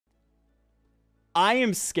I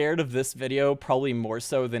am scared of this video probably more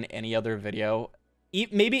so than any other video.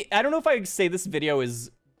 Maybe, I don't know if I would say this video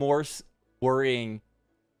is more worrying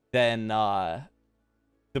than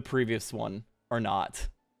the previous one or not.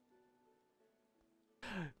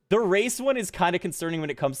 The race one is kind of concerning when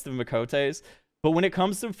it comes to Makote's, but when it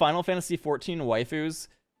comes to Final Fantasy XIV waifus,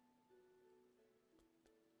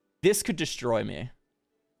 this could destroy me.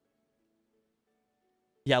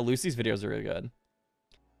 Yeah, Lucy's videos are really good.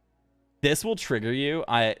 This will trigger you.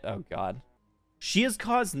 Oh god. She has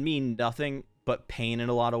caused me nothing but pain in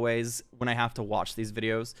a lot of ways when I have to watch these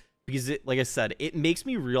videos, because it, like I said, it makes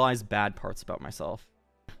me realize bad parts about myself.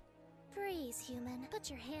 Freeze, human.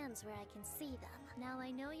 Put your hands where I can see them. Now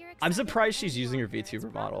I know you're I'm surprised she's using her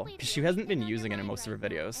VTuber model, because she hasn't been using it in most of her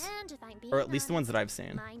videos. Or at least the ones that I've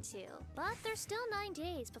seen. Mine too. But there's still 9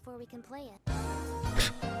 days before we can play it.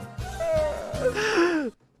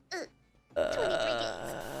 23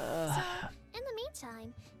 days. So, in the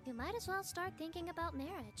meantime, you might as well start thinking about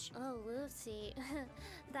marriage. Oh, Lucy.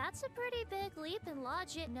 That's a pretty big leap in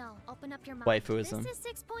logic. No, open up your mind. Waifuism. This is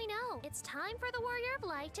 6.0. It's time for the Warrior of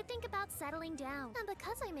Light to think about settling down. And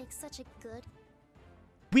because I make such a good...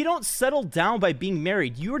 We don't settle down by being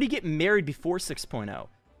married. You already get married before 6.0.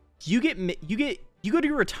 You go to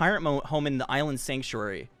your retirement home in the Island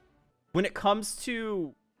Sanctuary. When it comes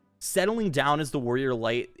to settling down as the Warrior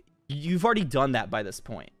Light, you've already done that by this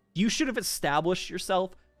point. You should have established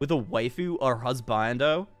yourself with a waifu or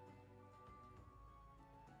husbando.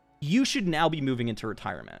 You should now be moving into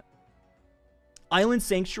retirement. Island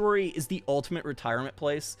Sanctuary is the ultimate retirement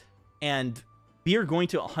place, and we are going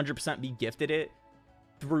to 100% be gifted it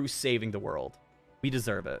through saving the world. We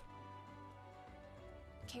deserve it.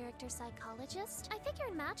 Character psychologist? I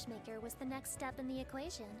figured matchmaker was the next step in the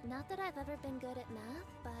equation. Not that I've ever been good at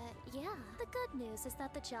math, but yeah. The good news is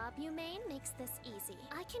that the job you main makes this easy.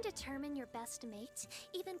 I can determine your best mate,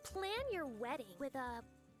 even plan your wedding with a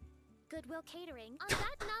Goodwill Catering on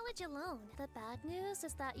that knowledge alone. The bad news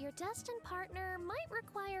is that your destined partner might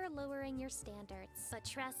require lowering your standards. But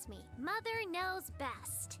trust me, Mother knows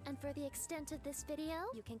best. And for the extent of this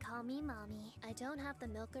video, you can call me Mommy. I don't have the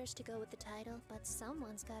milkers to go with the title, but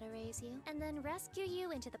someone's gotta raise you. And then rescue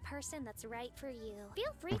you into the person that's right for you.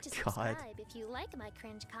 Feel free to subscribe if you like my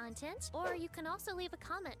cringe content, or you can also leave a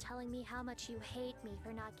comment telling me how much you hate me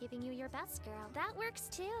for not giving you your best, girl. That works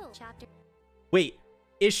too. Chapter... Wait.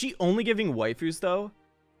 Is she only giving waifus, though?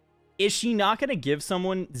 Is she not going to give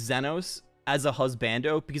someone Xenos as a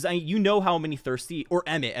husbando? Because you know how many thirsty... Or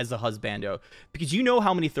Emmett as a husbando. Because you know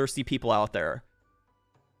how many thirsty people out there.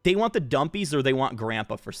 They want the dumpies or they want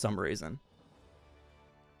grandpa for some reason.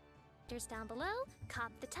 Down below,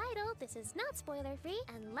 cop the title, this is not spoiler free,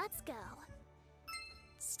 and let's go.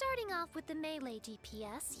 Starting off with the melee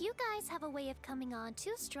DPS, you guys have a way of coming on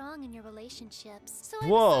too strong in your relationships. So I've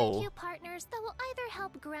assigned you partners that will either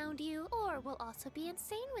help ground you or will also be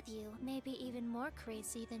insane with you. Maybe even more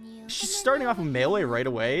crazy than you. She's starting off with melee right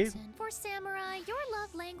away. For Samurai, your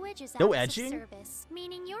love language is no acts edging? of service,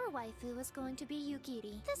 meaning your waifu is going to be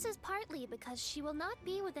Yukiri. This is partly because she will not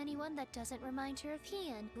be with anyone that doesn't remind her of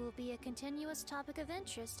Hien, who will be a continuous topic of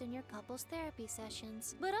interest in your couple's therapy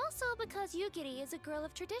sessions. But also because Yukiri is a girl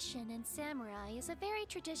of tradition, and Samurai is a very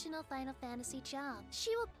traditional Final Fantasy job.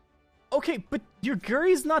 She will... Okay, but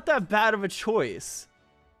Yuguri's not that bad of a choice.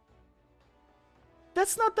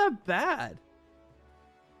 That's not that bad.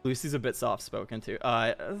 Lucy's a bit soft-spoken, too.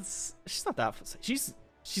 She's not that... She's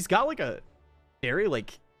got, like, a very,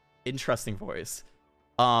 like, interesting voice.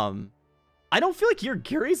 I don't feel like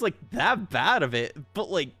Yuguri's, like, that bad of it,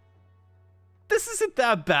 but, like, this isn't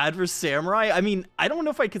that bad for Samurai. I mean, I don't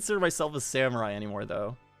know if I consider myself a Samurai anymore,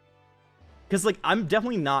 though. Because, like, I'm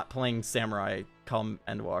definitely not playing Samurai come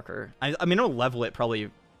Endwalker. I mean, I'll level it probably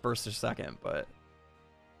first or second, but...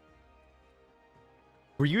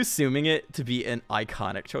 Were you assuming it to be an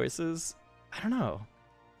iconic choices? I don't know.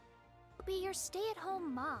 Be your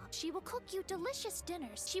stay-at-home mom. She will cook you delicious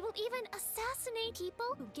dinners. She will even assassinate people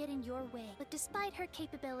who get in your way. But despite her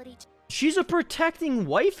capability She's a protecting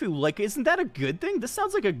waifu. Like, isn't that a good thing? This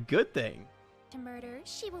sounds like a good thing. to murder,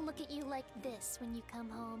 she will look at you like this when you come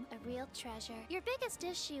home, a real treasure. Your biggest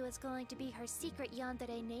issue is going to be her secret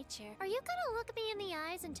yandere nature. Are you gonna look me in the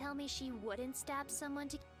eyes and tell me she wouldn't stab someone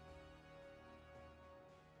to...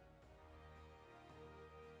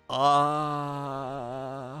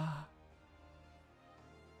 I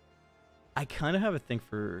kind of have a thing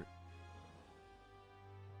for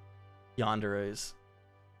yanderes.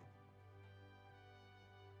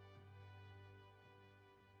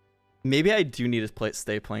 Maybe I do need to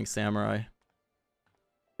stay playing Samurai.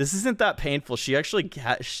 This isn't that painful. She actually...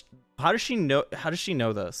 how does she know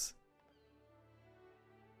this?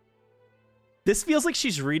 This feels like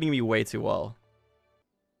she's reading me way too well.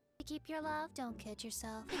 To keep your love, don't kid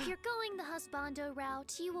yourself. If you're going the husbando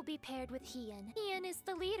route, you will be paired with Hien. Hien is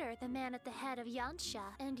the leader, the man at the head of Yansha,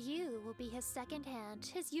 and you will be his second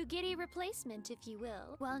hand, his Yugiri replacement, if you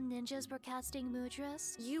will. While ninjas were casting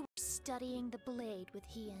mudras, you were studying the blade with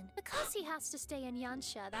Hien. Because he has to stay in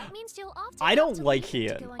Yansha, that means you'll often I don't like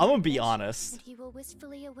Hien. I'm gonna be honest. And he will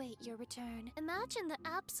wistfully await your return. Imagine the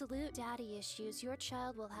absolute daddy issues your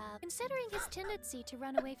child will have, considering his tendency to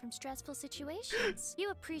run away from stressful situations.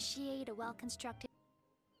 You appreciate a well-constructed...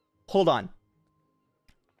 Hold on.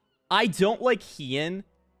 I don't like Hien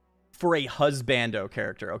for a husbando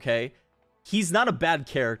character, okay? He's not a bad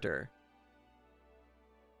character.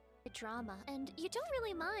 Drama, and you don't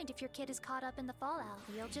really mind if your kid is caught up in the fallout.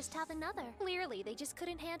 You'll just have another. Clearly, they just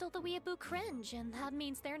couldn't handle the weeaboo cringe, and that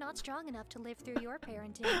means they're not strong enough to live through your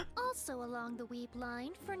parenting. Also along the weeb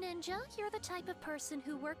line, for Ninja, you're the type of person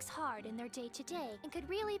who works hard in their day-to-day and could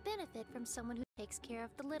really benefit from someone who takes care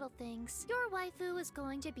of the little things. Your waifu is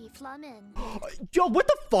going to be Flamin. Yo, what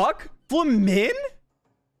the fuck? Flamin?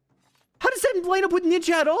 How does that line up with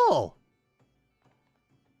Ninja at all?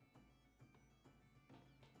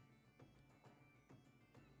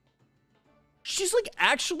 She's like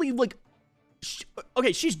actually like,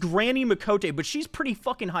 okay, she's Granny Makote, but she's pretty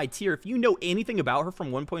fucking high tier. If you know anything about her from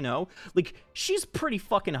 1.0, like she's pretty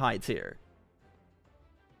fucking high tier.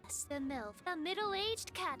 The MILF, a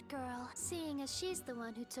middle-aged cat girl. Seeing as she's the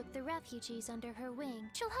one who took the refugees under her wing,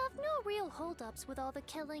 she'll have no real holdups with all the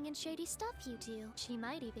killing and shady stuff you do. She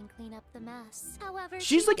might even clean up the mess. However,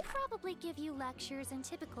 she's like probably give you lectures in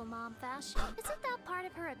typical mom fashion. Isn't that part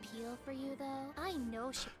of her appeal for you, though? I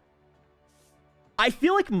know she... I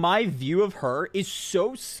feel like my view of her is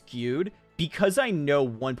so skewed because I know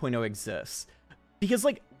 1.0 exists. Because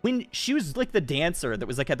like when she was like the dancer that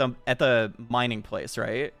was like at the mining place,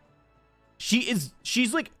 right? She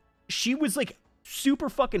was like super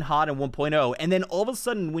fucking hot in 1.0, and then all of a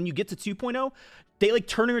sudden when you get to 2.0, they like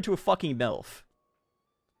turn her into a fucking MILF.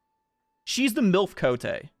 She's the MILF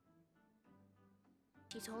Kote.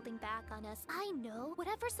 She's holding back on us. I know.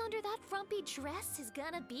 Whatever's under that frumpy dress is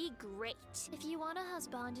gonna be great. If you want a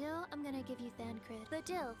husbando, I'm gonna give you Thancred.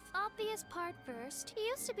 The Dilf. Obvious part first. He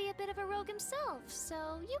used to be a bit of a rogue himself,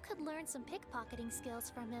 so you could learn some pickpocketing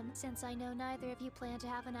skills from him. Since I know neither of you plan to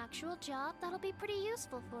have an actual job, that'll be pretty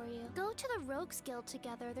useful for you. Go to the Rogues Guild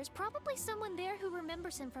together. There's probably someone there who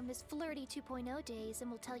remembers him from his flirty 2.0 days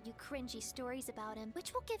and will tell you cringy stories about him,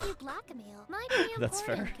 which will give you blackmail. Might be important. That's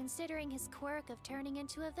fair. Considering his quirk of turning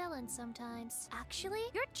into a villain sometimes. Actually,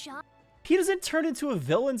 your job... He doesn't turn into a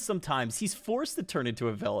villain sometimes. He's forced to turn into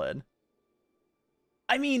a villain.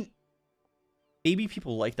 I mean, maybe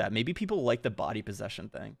people like that. Maybe people like the body possession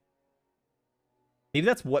thing. Maybe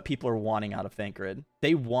that's what people are wanting out of Thancred.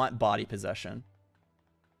 They want body possession.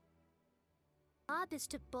 Job is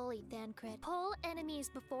to bully Thancred, pull enemies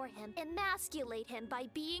before him, emasculate him by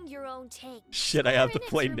being your own tank. Shit, I have to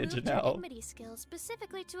play Ninja now. Enmity skills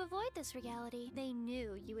specifically to avoid this reality. They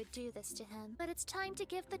knew you would do this to him, but it's time to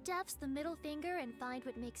give the devs the middle finger and find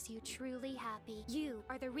what makes you truly happy. You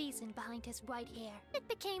are the reason behind his white hair. It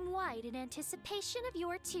became white in anticipation of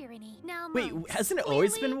your tyranny. Now, wait, monks, hasn't it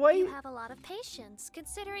always been white? You have a lot of patience,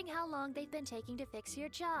 considering how long they've been taking to fix your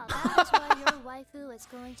job. That is why your waifu is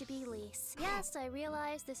going to be Lise. Yes, I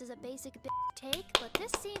realize this is a basic take, but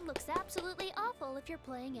this scene looks absolutely awful if you're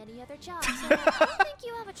playing any other job, so I don't think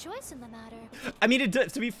you have a choice in the matter. I mean,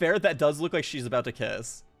 to be fair, that does look like she's about to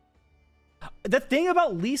kiss. The thing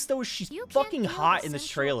about Lise, though, is she's fucking hot in this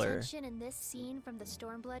trailer. In this scene from the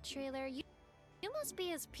Stormblood trailer, you must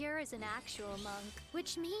be as pure as an actual monk,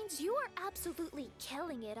 which means you are absolutely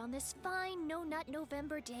killing it on this fine no-nut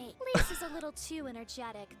November day. Lise is a little too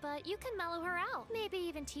energetic, but you can mellow her out. Maybe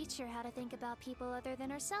even teach her how to think about people other than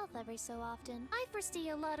herself every so often. I foresee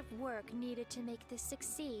a lot of work needed to make this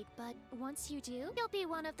succeed, but once you do, you'll be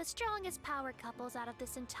one of the strongest power couples out of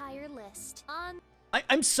this entire list.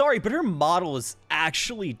 I'm sorry, but her model is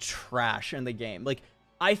actually trash in the game. Like,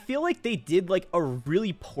 I feel like they did like a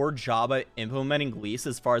really poor job at implementing Lise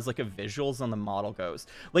as far as like a visuals on the model goes.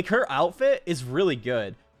 Like her outfit is really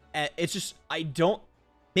good. And it's just, I don't,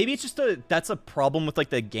 maybe it's just that's a problem with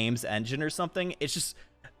like the game's engine or something. It's just,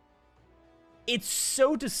 it's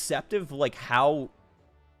so deceptive like how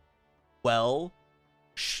well,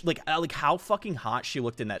 like how fucking hot she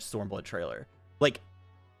looked in that Stormblood trailer. Like,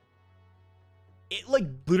 it like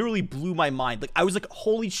literally blew my mind. Like I was like,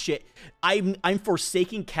 holy shit, I'm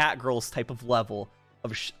forsaking cat girls type of level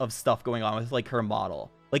of stuff going on with like her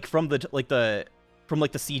model, like from the from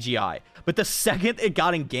like the CGI. But the second it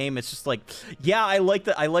got in game, it's just like, yeah, I like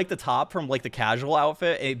the top from like the casual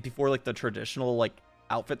outfit before like the traditional like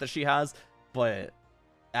outfit that she has, but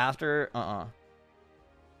after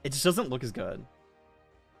it just doesn't look as good.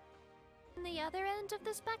 On the other end of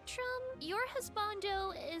the spectrum, your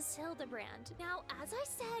husbando is Hildebrand. Now, as I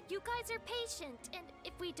said, you guys are patient, and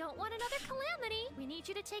if we don't want another calamity, we need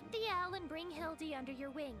you to take the L and bring Hildy under your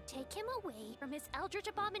wing. Take him away from his eldritch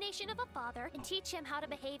abomination of a father and teach him how to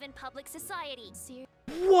behave in public society.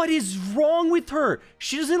 What is wrong with her?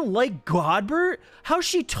 She doesn't like Godbert? How's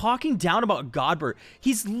she talking down about Godbert?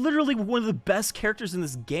 He's literally one of the best characters in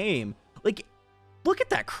this game. Like, look at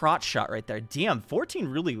that crotch shot right there. Damn, 14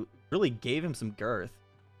 really gave him some girth.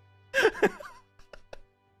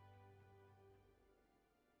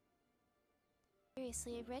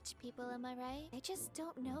 Seriously, rich people, am I right? They just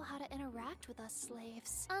don't know how to interact with us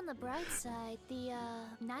slaves. On the bright side, the,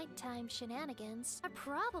 nighttime shenanigans are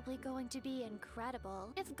probably going to be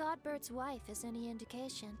incredible. If Godbert's wife is any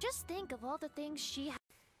indication, just think of all the things she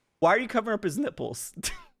Why are you covering up his nipples?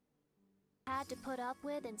 had to put up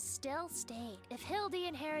with and still stayed. If Hildy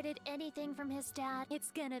inherited anything from his dad,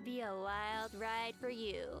 it's gonna be a wild ride for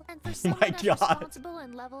you. And for someone as responsible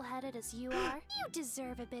and level-headed as you are, you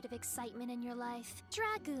deserve a bit of excitement in your life.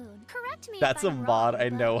 Dragoon, correct me That's if a I'm mod. wrong, I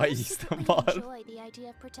know I you used to secretly mod. enjoy the idea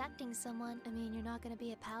of protecting someone. I mean, you're not gonna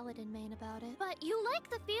be a paladin main about it, but you like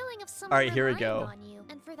the feeling of someone Alright, here we relying go. on you.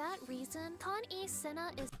 And for that reason, Con-E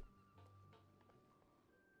Senna is...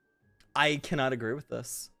 I cannot agree with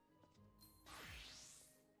this.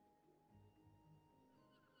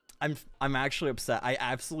 I'm actually upset. I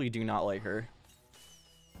absolutely do not like her.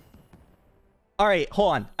 All right,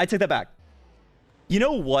 hold on. I take that back. You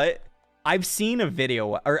know what? I've seen a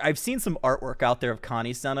video, or I've seen some artwork out there of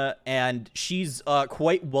Connie Senna, and she's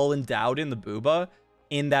quite well endowed in the booba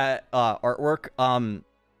in that artwork.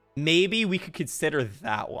 Maybe we could consider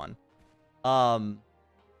that one.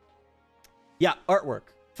 Yeah, artwork.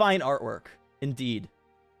 Fine artwork, indeed.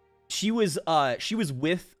 She was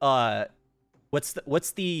with what's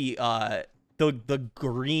the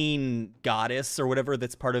green goddess or whatever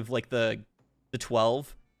that's part of like the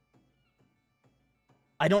 12.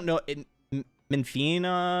 I don't know,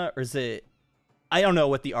 Minfina, or is it? I don't know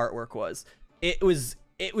what the artwork was. It was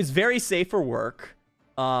very safe for work.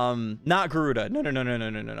 Not Garuda.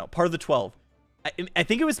 No. Part of the 12. I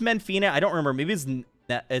think it was Menfina. I don't remember. Maybe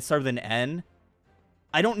it started with an N.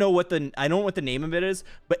 I don't know what the name of it is,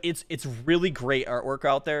 but it's really great artwork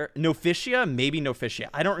out there. Noficia, maybe Noficia.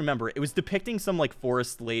 I don't remember. It was depicting some like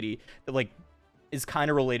forest lady that like is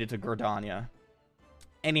kind of related to Gordania.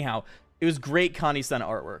 Anyhow, it was great Connie Senna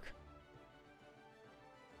artwork.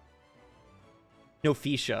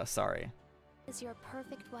 Noficia, sorry. Is your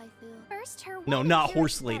perfect waifu. First, her No, white not hair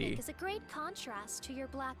horse aesthetic lady. is a great contrast to your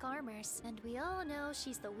black armors, and we all know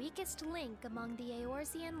she's the weakest link among the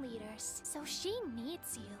Eorzean leaders. So she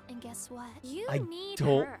needs you, and guess what? You need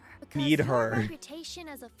don't her. need Because her. your reputation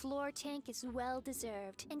as a floor tank is well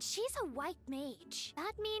deserved, and she's a white mage.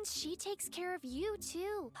 That means she takes care of you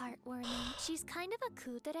too. Heartwarming. She's kind of a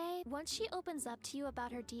kudere. Once she opens up to you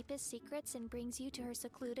about her deepest secrets and brings you to her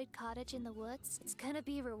secluded cottage in the woods, it's gonna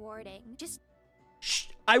be rewarding. Just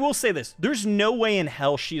I will say this. There's no way in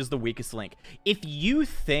hell she is the weakest link. If you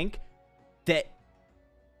think that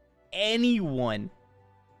anyone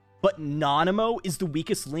but Nanamo is the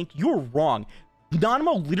weakest link, you're wrong.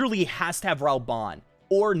 Nanamo literally has to have Ralban.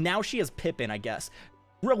 Or now she has Pippin, I guess.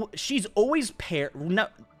 She's always paired.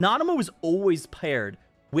 Nanamo is always paired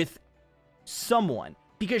with someone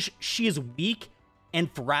because she is weak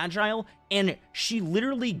and fragile, and she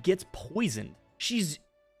literally gets poisoned.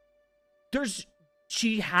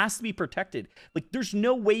 She has to be protected. Like, there's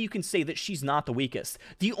no way you can say that she's not the weakest.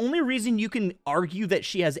 The only reason you can argue that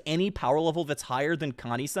she has any power level that's higher than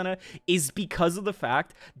Connie Senna is because of the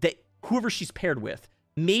fact that whoever she's paired with,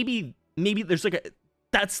 maybe there's like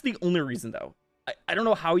that's the only reason though. I don't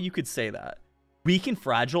know how you could say that. Weak and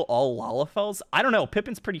fragile, all Lalafels? I don't know.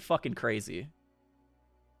 Pippin's pretty fucking crazy.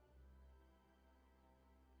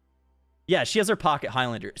 Yeah, she has her pocket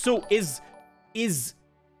Highlander. So is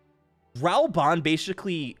Ralban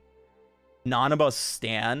basically Nanaba's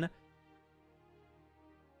stand,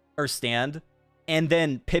 and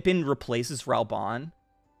then Pippin replaces Ralban?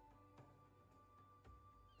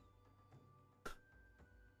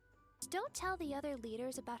 don't tell the other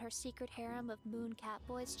leaders about her secret harem of moon cat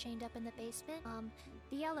boys chained up in the basement.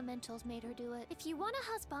 The elementals made her do it. If you want a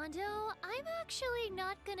husbando, I'm actually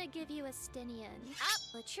not gonna give you a Stinian.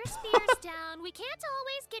 Put your spears down. We can't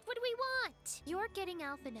always get what we want. You're getting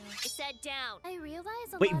Alphino. I said down. I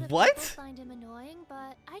realize a Wait, lot of what? people find him annoying,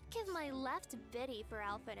 but I'd give my left biddy for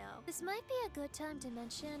Alphino. This might be a good time to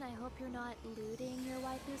mention I hope you're not looting your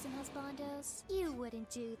waifus and husbandos. You wouldn't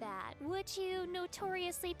do that, would you,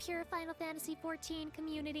 notoriously pure Final Fantasy XIV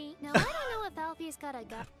community? Now, I don't know if Alfie's got a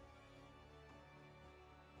gut.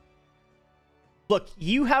 Look,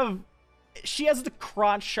 she has the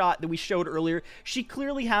crotch shot that we showed earlier. She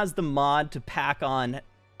clearly has the mod to pack on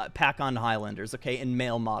Highlanders, okay, in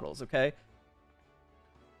male models, okay?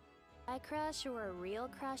 Crush or a real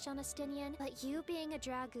crush on a Stinian, but you being a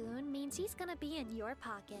dragoon means he's gonna be in your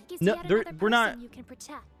pocket. He's No, yet another we're not. person you can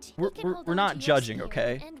protect. We're not judging,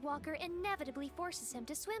 okay? And Walker inevitably forces him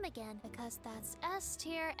to swim again because that's S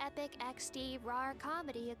tier epic XD raw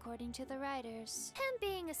comedy according to the writers. Him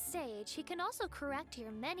being a sage, he can also correct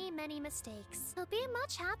your many mistakes. He'll be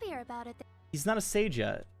much happier about it He's not a sage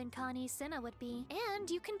yet. than Connie Cinna would be. And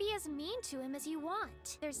you can be as mean to him as you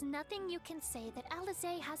want. There's nothing you can say that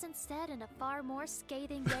Alize hasn't said in a far more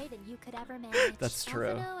scathing way than you could ever manage. That's true.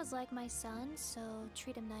 Alphino is like my son, so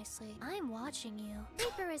treat him nicely. I'm watching you.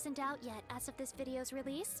 Reaper isn't out yet as of this video's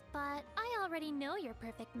release, but I already know your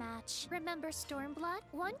perfect match. Remember Stormblood?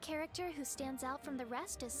 One character who stands out from the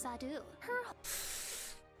rest is Sadu. Her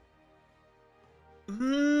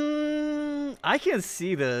I can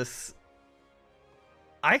see this.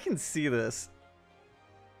 I can see this.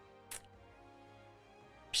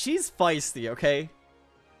 She's feisty, okay?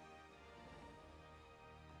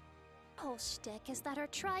 whole shtick is that our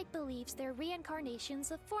tribe believes they're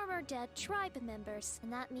reincarnations of former dead tribe members,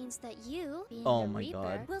 and that means that you, being Oh a my Reaper,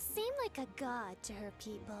 God. will seem like a god to her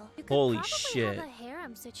people. You could Holy probably shit. have a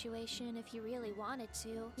harem situation if you really wanted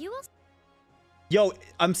to. You will. Yo,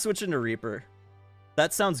 I'm switching to Reaper.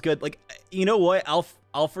 That sounds good. Like, you know what?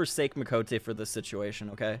 I'll forsake Makote for this situation,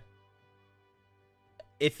 okay?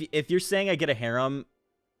 If you're saying I get a harem,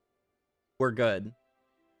 we're good.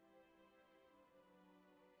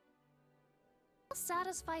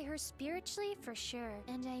 Satisfy her spiritually for sure,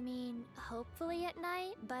 and I mean hopefully at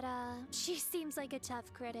night, but she seems like a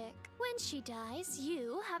tough critic. When she dies,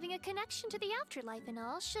 you, having a connection to the afterlife and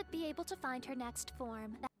all, should be able to find her next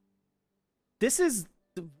form. This is...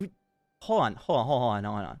 Hold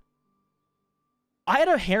on. I had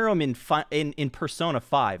a harem in Persona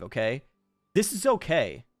 5, okay? This is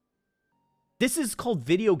okay. This is called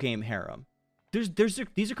video game harem. These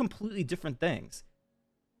are completely different things.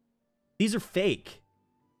 These are fake.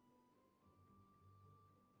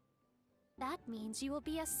 That means you will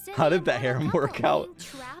be a How did that harem work out?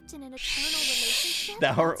 Trapped in an eternal relationship.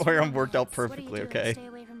 That That's harem worked out romance. What are perfectly, you doing? okay? Stay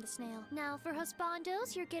away from the snail. Now for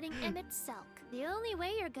husbandos, you're getting Emmett Selk. The only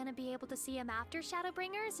way you're gonna be able to see him after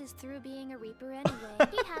Shadowbringers is through being a Reaper anyway.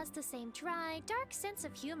 He has the same dry, dark sense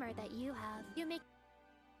of humor that you have. You make.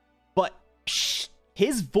 But shh,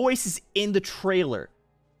 his voice is in the trailer.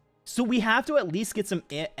 So we have to at least get some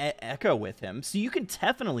echo with him, so you can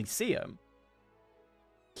definitely see him.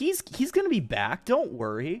 He's gonna be back. Don't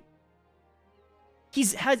worry.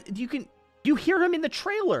 You hear him in the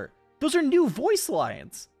trailer. Those are new voice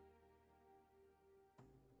lines.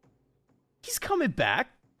 He's coming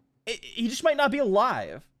back. He just might not be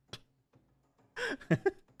alive.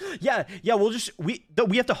 Yeah,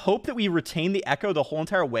 we have to hope that we retain the echo the whole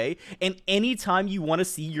entire way, and anytime you want to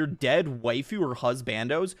see your dead waifu or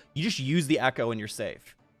husbandos, you just use the echo and you're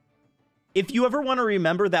safe. If you ever want to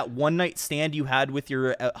remember that one night stand you had with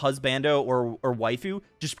your husbando or waifu,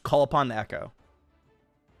 just call upon the echo.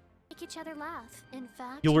 Make each other laugh. In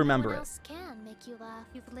fact, You'll remember no one it. else can make you laugh.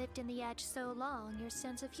 You've lived in the edge so long, your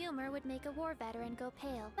sense of humor would make a war veteran go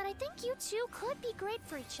pale. But I think you two could be great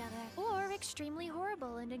for each other. Or extremely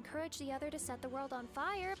horrible and encourage the other to set the world on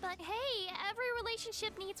fire. But hey, every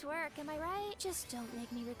relationship needs work, am I right? Just don't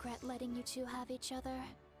make me regret letting you two have each other.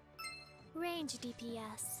 Range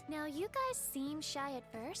DPS. Now, you guys seem shy at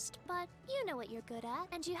first, but you know what you're good at,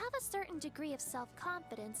 and you have a certain degree of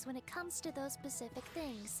self-confidence when it comes to those specific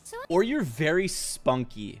things. So, Or you're very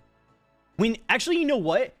spunky. Actually, you know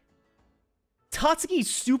what? Tatsuki's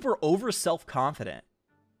super over self-confident.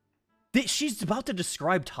 She's about to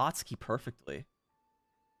describe Tatsuki perfectly.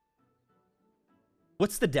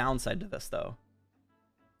 What's the downside to this, though?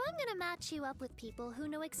 I'm gonna match you up with people who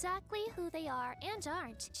know exactly who they are and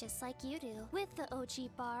aren't, just like you do. With the OG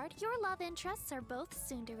Bard, your love interests are both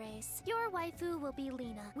tsunderes. Your waifu will be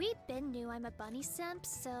Lena. We been knew I'm a bunny simp,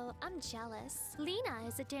 so I'm jealous. Lena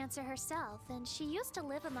is a dancer herself, and she used to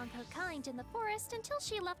live among her kind in the forest until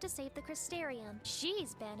she left to save the Crystarium.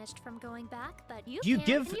 She's banished from going back, but you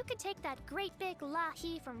can could take that great big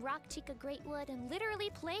lahi from Rock Chica Greatwood and literally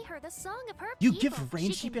play her the song of her You people. give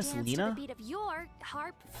range DPS To Lena? the beat of your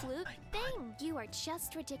harp, flute, thing. You are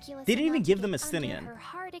just ridiculous. They didn't even enough give to them get under Estinian her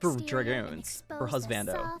hard for exterior and Dragoons, for expose the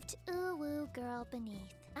Husbando. soft, ooh-woo girl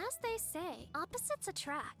beneath. As they say, opposites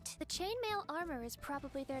attract. The chainmail armor is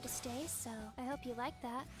probably there to stay, so I hope you like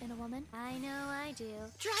that in a woman. I know I do.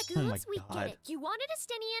 Dragoons, we get it. You wanted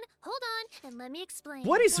Estinian? Hold on, and let me explain.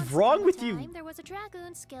 What is Once wrong upon a with you? time, there was a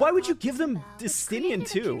dragoon skill Why would you called give them Disembowel, which Estinian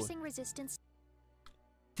created a too? piercing resistance.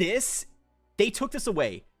 They took this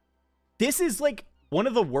away. This is like one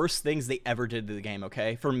of the worst things they ever did to the game,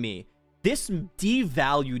 okay? For me. This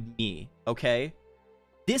devalued me, okay?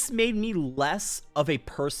 This made me less of a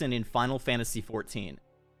person in Final Fantasy XIV.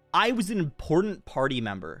 I was an important party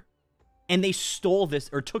member, and they stole this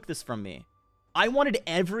or took this from me. I wanted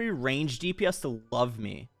every range DPS to love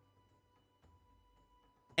me,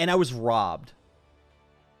 and I was robbed.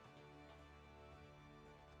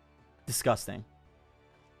 Disgusting.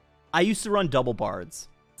 I used to run double bards.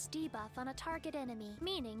 Debuff on a target enemy,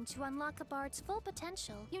 meaning to unlock a bard's full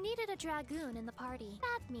potential, you needed a dragoon in the party.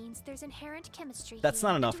 That means there's inherent chemistry. That's here.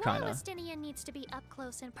 not enough, And while kinda. Estinian needs to be up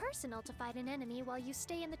close and personal to fight an enemy while you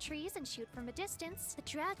stay in the trees and shoot from a distance, the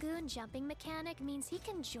dragoon jumping mechanic means he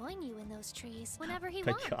can join you in those trees whenever he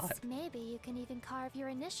My wants. God. Maybe you can even carve your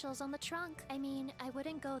initials on the trunk. I mean, I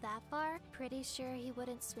wouldn't go that far. Pretty sure he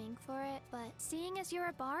wouldn't swing for it, but seeing as you're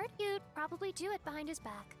a bard, you'd probably do it behind his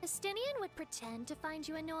back. Estinian would pretend to find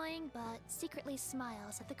you annoying, but secretly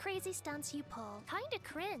smiles at the crazy stunts you pull. Kinda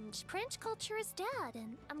cringe. Cringe culture is dead,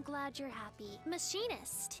 and I'm glad you're happy.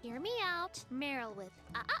 Machinist, hear me out. Meryl with,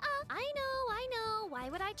 I know. Why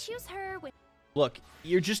would I choose her with... Look,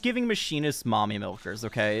 you're just giving Machinist mommy milkers,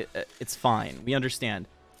 okay? It's fine. We understand.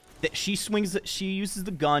 That she uses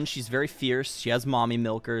the gun, she's very fierce, she has mommy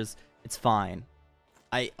milkers. It's fine.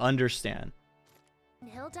 I understand.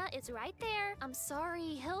 Hilda is right there. I'm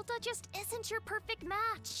sorry, Hilda just isn't your perfect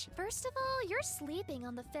match. First of all, you're sleeping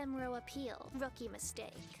on the Femro appeal. Rookie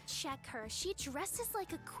mistake. Check her. She dresses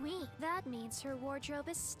like a queen. That means her wardrobe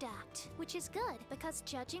is stacked, which is good, because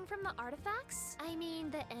judging from the artifacts, I mean,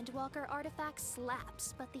 the Endwalker artifact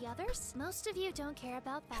slaps, but the others? Most of you don't care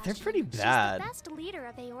about fashion. They're pretty bad. She's the best leader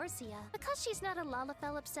of Eorzea, because she's not a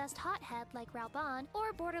Lalafell-obsessed hothead like Rauban,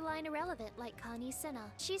 or borderline irrelevant like Connie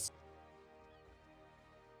Senna. She's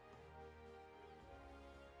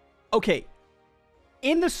Okay,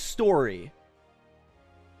 in the story,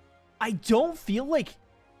 I don't feel like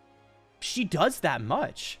she does that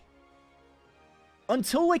much.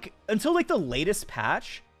 Until like the latest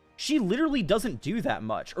patch, she literally doesn't do that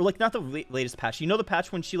much. Or like not the latest patch. You know the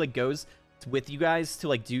patch when she like goes with you guys to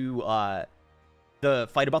like do the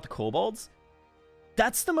fight about the kobolds?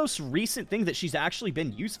 That's the most recent thing that she's actually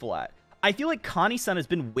been useful at. I feel like Connie-san has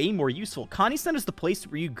been way more useful. Connie-san is the place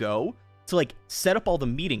where you go to like set up all the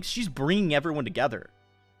meetings. She's bringing everyone together.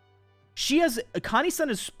 Connie-san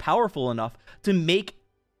is powerful enough to make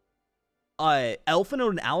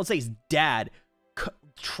Elfinode and Alizé's dad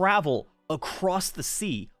travel across the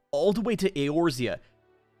sea all the way to Eorzea.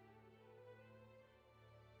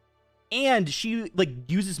 And she like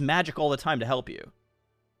uses magic all the time to help you.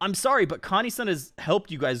 I'm sorry, but Connie-san has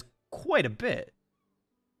helped you guys quite a bit.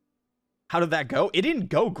 How did that go? It didn't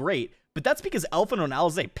go great. But that's because Elfinode and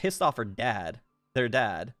Alizé pissed off their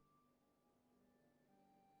dad.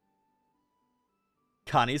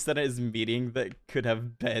 Connie said at his meeting that could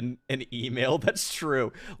have been an email. That's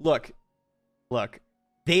true. Look.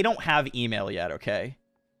 They don't have email yet, okay?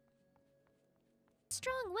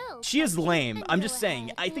 strong-willed. She is lame. And I'm go just saying,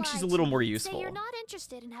 ahead, I think she's a lie little to more me. useful. Say you're not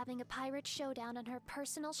interested in having a pirate showdown on her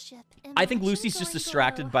personal ship. I think Imagine Lucy's just going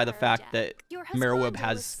distracted by the below fact her that deck. Your Meroweb Husbando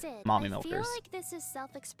has is Sid. mommy I milkers. feel like this is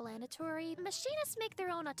self-explanatory. Machinists make their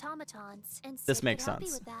own automatons, and This Sid makes would help you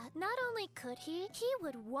sense. with that. Not only could he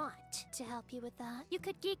would want to help you with that. You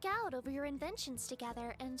could geek out over your inventions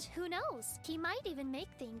together, and who knows, he might even make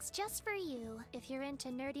things just for you. If you're into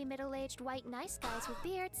nerdy middle-aged white nice guys with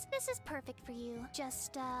beards, this is perfect for you.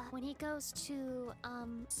 Just, when he goes to,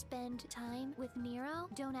 spend time with Nero,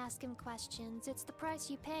 don't ask him questions. It's the price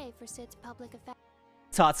you pay for Sid's public affection.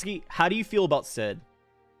 Tatsuki, how do you feel about Sid?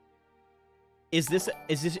 Is this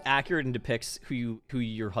accurate and depicts who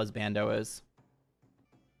your husbando is?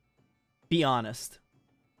 Be honest.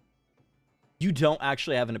 You don't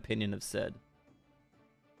actually have an opinion of Sid.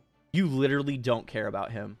 You literally don't care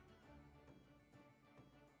about him.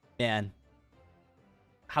 Man.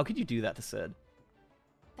 How could you do that to Sid?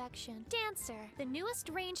 Dancer, the newest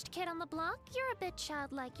ranged kid on the block, you're a bit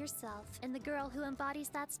childlike yourself. And the girl who embodies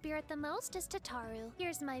that spirit the most is Tataru.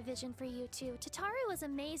 Here's my vision for you two. Tataru is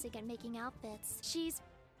amazing at making outfits. She's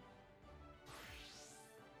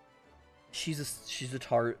a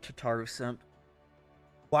Tataru simp.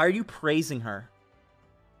 Why are you praising her?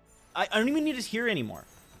 I don't even need to hear anymore.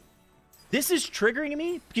 This is triggering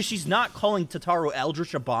me because she's not calling Tataru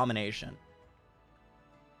Eldritch Abomination.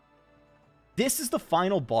 This is the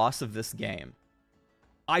final boss of this game.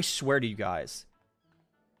 I swear to you guys.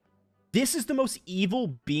 This is the most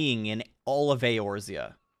evil being in all of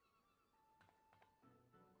Eorzea.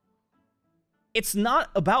 It's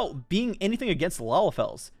not about being anything against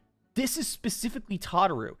Lalafels. This is specifically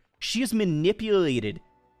Tataru. She has manipulated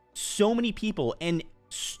so many people and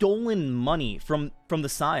stolen money from the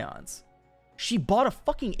Scions. She bought a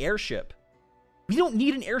fucking airship. We don't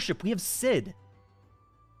need an airship. We have Sid.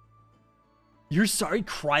 You're sorry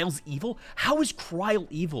Kryle's evil? How is Kryle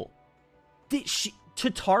evil?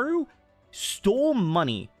 Tataru stole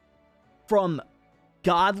money from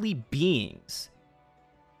godly beings.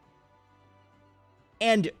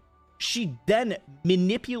 And she then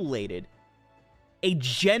manipulated a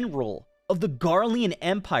general of the Garlean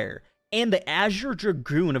Empire and the Azure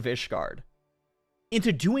Dragoon of Ishgard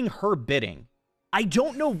into doing her bidding. I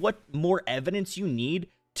don't know what more evidence you need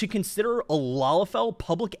to consider a Lalafell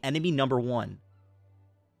public enemy #1.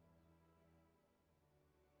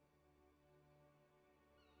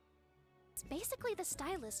 basically the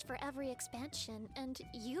stylist for every expansion, and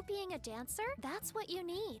you being a dancer, that's what you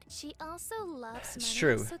need. She also loves money. It's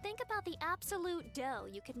true. So think about the absolute dough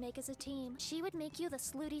you could make as a team. She would make you the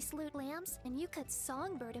Slooty Sloot lambs, and you could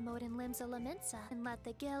songbird emote in Limsa Laminsa, and let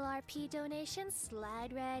the Gil RP donations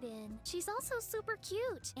slide right in. She's also super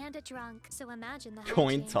cute, and a drunk, so imagine the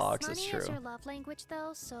Coin hijinks. talks, Money it's true. is your love language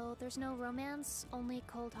though, so there's no romance, only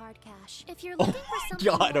cold hard cash. If you're looking for something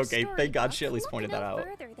God, more okay, thank God she at least look pointed no that out.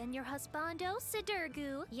 further than your husbando,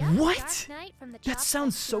 Sidurgu. Yep, What? Dark Knight from the That Drop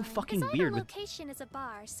sounds Text so line. fucking His weird. other location is a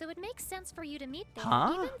bar, so it makes sense for you to meet there.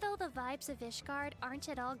 Huh? Even though the vibes of Ishgard aren't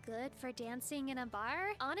at all good for dancing in a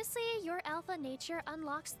bar, honestly, your alpha nature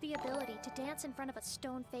unlocks the ability to dance in front of a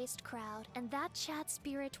stone-faced crowd, and that Chad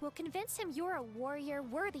spirit will convince him you're a warrior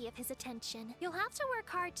worthy of his attention. You'll have to work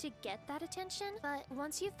hard to get that attention, but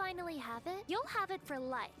once you finally have it, you'll have it for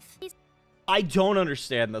life. I don't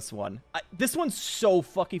understand this one. This one's so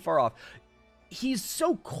fucking far off. He's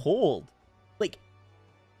so cold. Like,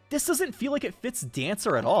 this doesn't feel like it fits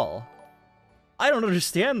Dancer at all. I don't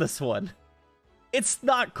understand this one. It's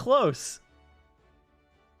not close.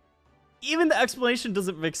 Even the explanation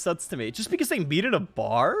doesn't make sense to me. Just because they meet at a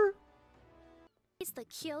bar? He's the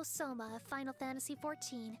Kyo-Soma of Final Fantasy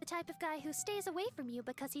XIV, the type of guy who stays away from you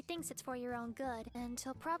because he thinks it's for your own good, and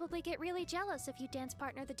he'll probably get really jealous if you dance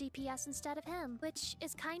partner the DPS instead of him, which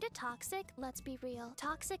is kinda toxic, let's be real.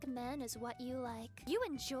 Toxic men is what you like. You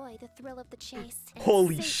enjoy the thrill of the chase. And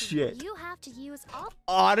Holy Satan, shit. You have to use all—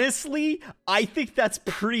 Honestly, I think that's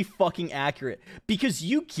pretty fucking accurate, because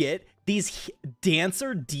you get these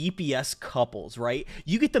dancer DPS couples, right?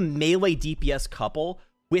 You get the melee DPS couple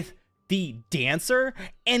with the dancer,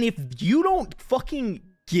 and if you don't fucking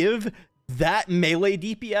give that melee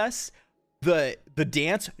DPS the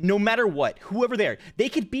dance, no matter what, whoever they are, they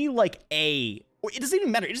could be like or it doesn't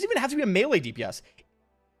even matter, it doesn't even have to be a melee DPS.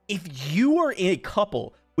 If you are in a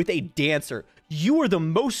couple with a dancer, you are the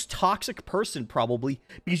most toxic person probably,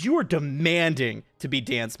 because you are demanding to be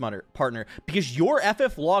dance partner, because your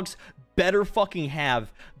FF logs better fucking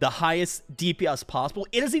have the highest DPS possible.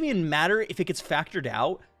 It doesn't even matter if it gets factored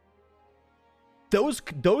out. Those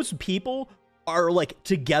people are like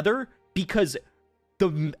together because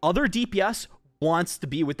the other DPS wants to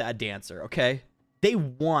be with that dancer, okay? They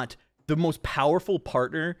want the most powerful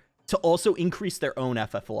partner to also increase their own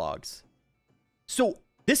FF logs. So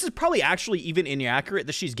this is probably actually even inaccurate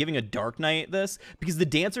that she's giving a Dark Knight this, because the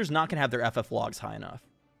dancer's not gonna have their FF logs high enough.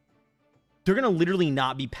 They're gonna literally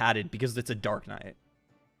not be padded because it's a Dark Knight.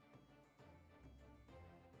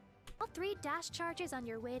 all 3 dash charges on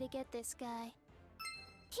your way to get this guy.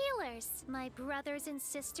 Healers, my brothers and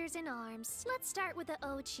sisters in arms. Let's start with the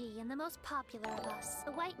OG and the most popular of us,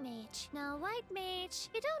 the White Mage. Now, White Mage,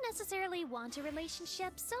 you don't necessarily want a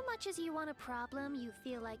relationship so much as you want a problem you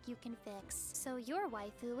feel like you can fix. So your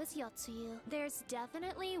waifu is Yotsuyu. There's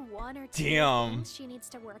definitely 1 or 2 things she needs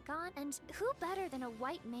to work on, and who better than a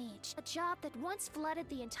White Mage? A job that once flooded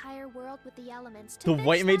the entire world with the elements to The fix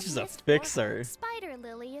White that Mage is a missed fixer. forehead. Spider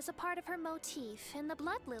Lily is a part of her motif, and the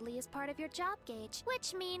blood lily is part of your job gauge,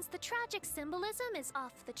 which means the tragic symbolism is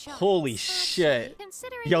off the charts. Holy shit.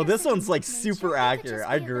 Yo, this one's like super accurate.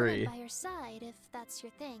 I agree. By your side, if that's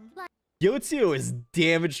your thing. Yotsuyo is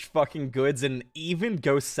damaged fucking goods, and even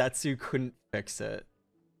Gosetsu couldn't fix it.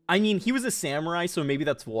 I mean, he was a samurai, so maybe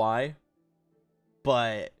that's why.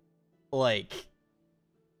 But, like,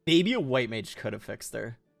 maybe a white mage could have fixed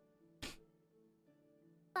her.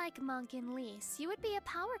 Like Monk and Lise, you would be a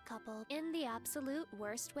power couple in the absolute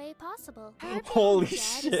worst way possible. Holy shit!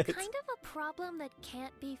 shit. Is kind of a problem that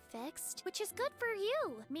can't be fixed, which is good for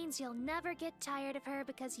you. Means you'll never get tired of her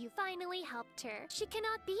because you finally helped her. She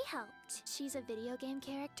cannot be helped. She's a video game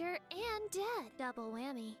character and dead. Double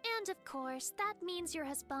whammy. And of course, that means your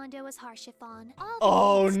husbando is Harshiphon.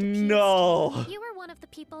 Oh no! You were one of the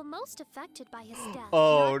people most affected by his death.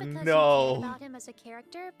 Oh Not because you no! cared about him as a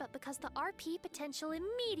character, but because the RP potential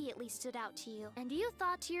immediately stood out to you. And you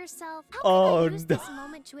thought to yourself, how can I use this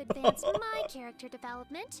moment to advance my character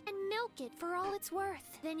development and milk it for all it's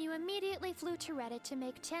worth? Then you immediately flew to Reddit to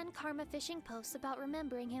make 10 karma fishing posts about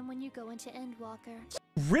remembering him when you go into Endwalker.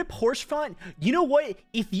 Rip Harshiphon. You know what?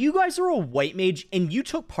 If you guys are a white mage and you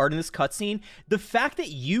took part in this cutscene, the fact that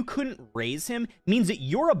you couldn't raise him means that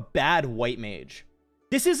you're a bad white mage.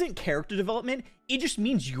 This isn't character development, it just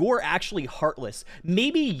means you're actually heartless.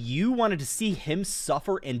 Maybe you wanted to see him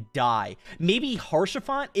suffer and die. Maybe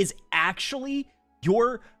Harshiphon is actually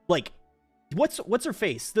your, like, what's her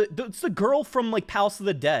face? It's the girl from, like, Palace of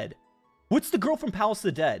the Dead. What's the girl from Palace of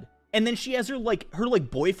the Dead? And then she has her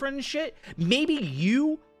boyfriend and shit. Maybe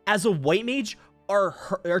you, as a white mage, are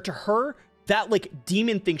to her that, like,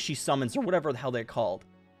 demon thing she summons, or whatever the hell they're called.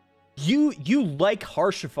 You like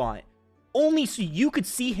Harshiphon only so you could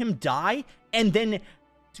see him die and then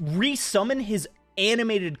resummon his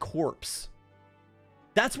animated corpse.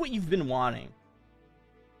 That's what you've been wanting.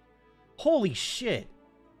 Holy shit.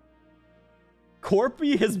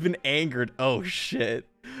 Corpy has been angered. Oh shit.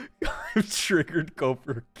 I've triggered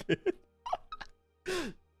Gopher Kid.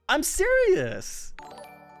 I'm serious.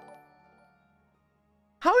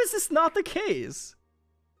 How is this not the case?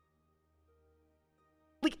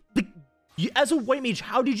 Like, as a white mage,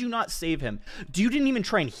 how did you not save him? You didn't even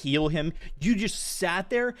try and heal him. You just sat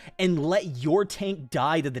there and let your tank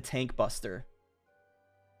die to the tank buster.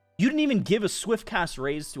 You didn't even give a swift cast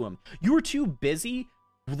raise to him. You were too busy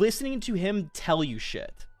listening to him tell you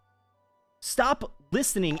shit. Stop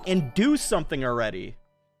listening and do something already.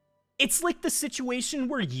 It's like the situation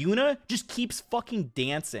where Yuna just keeps fucking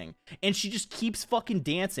dancing. And she just keeps fucking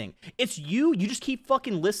dancing. It's you just keep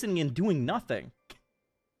fucking listening and doing nothing.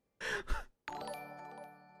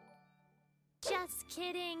 Just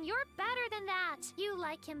kidding, you're better than that. You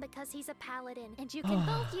like him because he's a paladin, and you can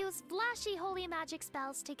both use flashy holy magic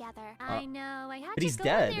spells together. I know, I had to go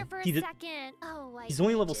in there for a second. Oh, he's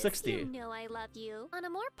only level 60. You know I love you. On a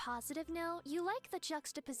more positive note, you like the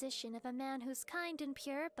juxtaposition of a man who's kind and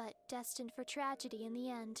pure, but destined for tragedy in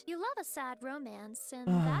the end. You love a sad romance, and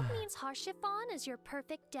that means Harshiphon is your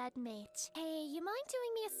perfect dead mate. Hey, you mind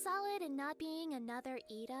doing me a solid and not being another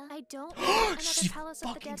Ida? I don't want another Palace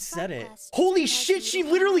of the Dead said it. quest. Holy shit, she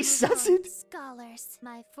literally says it. Scholars,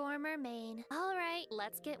 my former main. All right,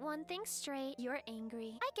 let's get one thing straight. You're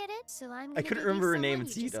angry. I get it. So I'm gonna couldn't give remember her you name.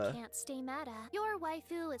 someone you It's Ida. just can't stay mad at. Your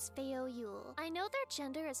waifu is Feo Yule. I know their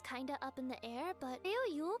gender is kinda up in the air, but Feo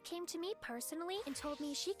Yule came to me personally and told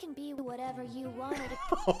me she can be whatever you want her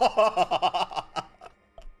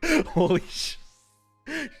to. Holy shit.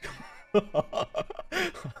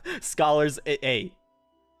 Scholars, hey,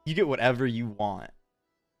 you get whatever you want.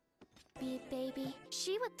 Baby,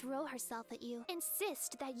 she would throw herself at you,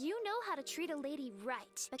 insist that you know how to treat a lady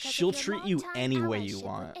right. She'll treat you any way you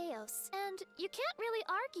want. And you can't really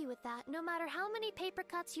argue with that, no matter how many paper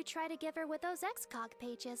cuts you try to give her with those XCOG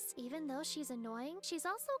pages. Even though she's annoying, she's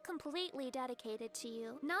also completely dedicated to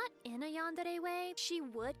you. Not in a yandere way, she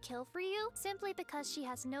would kill for you, simply because she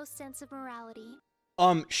has no sense of morality.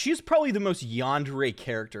 She's probably the most yandere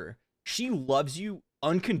character. She loves you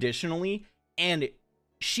unconditionally, and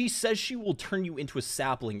she says she will turn you into a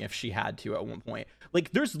sapling if she had to at one point.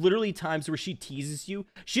 Like, there's literally times where she teases you.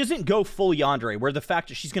 She doesn't go full yandere, where the fact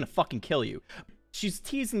that she's gonna fucking kill you. She's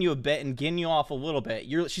teasing you a bit and getting you off a little bit.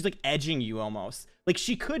 She's like edging you almost. Like,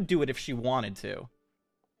 she could do it if she wanted to.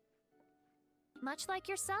 Much like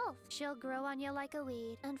yourself, she'll grow on you like a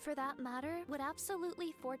weed. And for that matter, would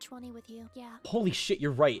absolutely 420 with you. Yeah. Holy shit,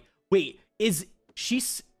 you're right. Wait,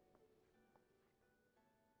 she's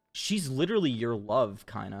literally your love,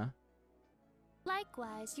 kinda.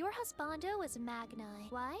 Likewise, your husbando is Magni.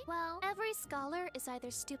 Why? Well, every scholar is either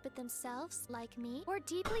stupid themselves, like me, or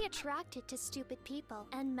deeply attracted to stupid people.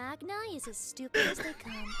 And Magni is as stupid as they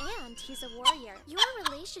come. And he's a warrior. Your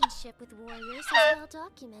relationship with warriors is well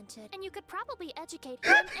documented, and you could probably educate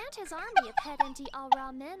him and his army of head-empty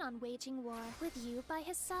all-raw men on waging war. With you by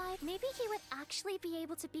his side, maybe he would actually be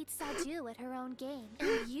able to beat Sadu at her own game.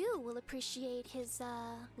 And you will appreciate his,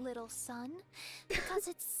 little son, because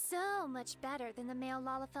it's so much better than the male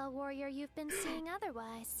Lalafell warrior you've been seeing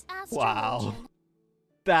otherwise. Wow.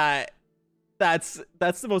 That's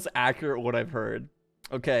the most accurate one I've heard.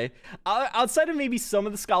 Okay. Outside of maybe some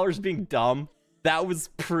of the scholars being dumb, that was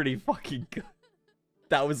pretty fucking good.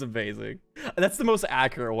 That was amazing. That's the most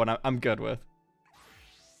accurate one I'm good with.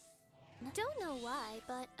 Don't know why,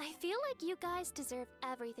 but I feel like you guys deserve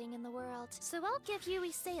everything in the world. So I'll give you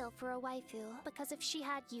Isail for a waifu, because if she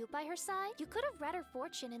had you by her side, you could have read her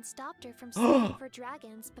fortune and stopped her from slaying for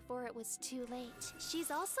dragons before it was too late.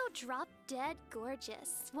 She's also drop-dead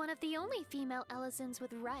gorgeous. One of the only female Elizans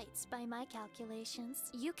with rights by my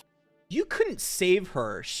calculations. You couldn't save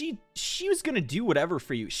her. She was gonna do whatever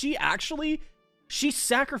for you. She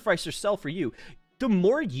sacrificed herself for you. The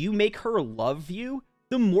more you make her love you,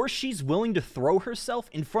 the more she's willing to throw herself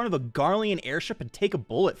in front of a Garlean airship and take a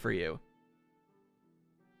bullet for you.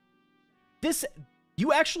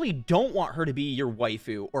 You actually don't want her to be your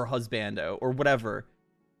waifu or husbando or whatever.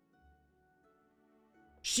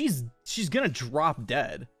 She's gonna drop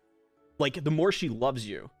dead. Like, the more she loves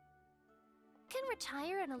you. Can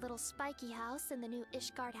retire in a little spiky house in the new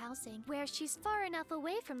Ishgard housing, where she's far enough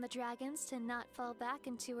away from the dragons to not fall back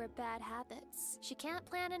into her bad habits. She can't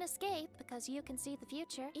plan an escape because you can see the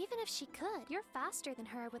future. Even if she could, you're faster than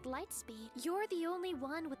her with light speed. You're the only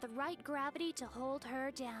one with the right gravity to hold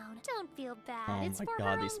her down. Don't feel bad. Oh it's my for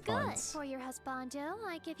God, her these own good. puns. For your husbando,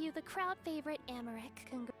 I give you the crowd favorite Amaric.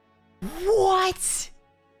 What?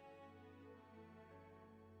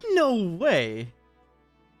 No way.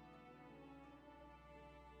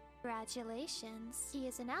 Congratulations. He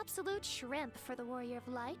is an absolute shrimp for the Warrior of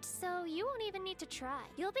Light, so you won't even need to try.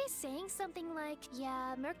 You'll be saying something like,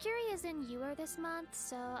 yeah, Mercury is in Ewer this month,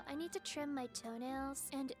 so I need to trim my toenails.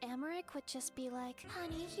 And Amaric would just be like,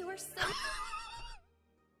 honey, you are so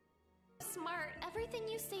smart. Everything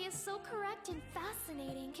you say is so correct and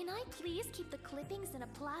fascinating. Can I please keep the clippings in a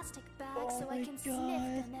plastic bag so I can sniff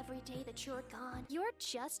them every day that you're gone? You're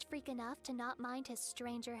just freak enough to not mind his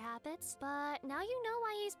stranger habits, but now you know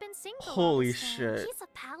why he's been single. Holy shit. He's a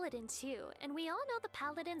paladin too, and we all know the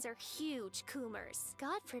paladins are huge coomers.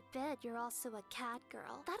 God forbid you're also a cat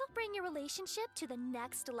girl. That'll bring your relationship to the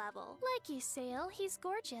next level. Like you, Sail, he's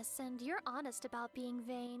gorgeous and you're honest about being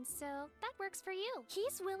vain, so that works for you.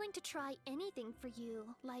 He's willing to try anything for you,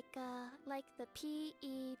 like the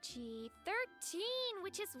PEG-13,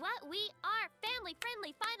 which is what we are,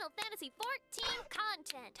 family-friendly Final Fantasy 14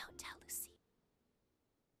 content. Don't tell Lucy.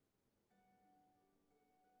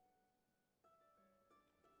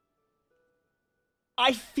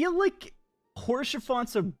 I feel like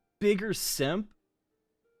Horschifont's a bigger simp,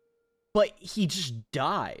 but he just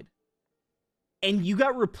died. And you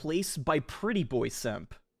got replaced by Pretty Boy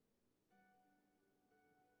Simp.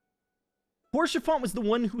 Horschiphont was the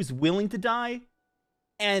one who was willing to die,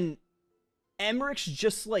 and Emeric's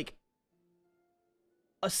just like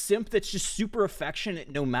a simp that's just super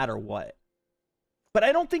affectionate no matter what. But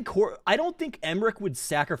I don't think Emmerich would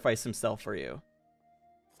sacrifice himself for you.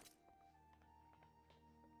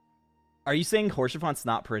 Are you saying Horschifont's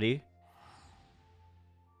not pretty?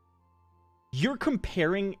 You're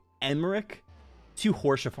comparing Emmerich to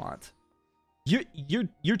Horschiphont.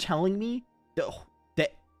 You're telling me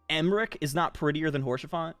that Emmerich is not prettier than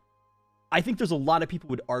Horschiphont? I think there's a lot of people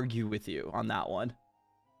who would argue with you on that one.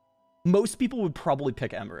 Most people would probably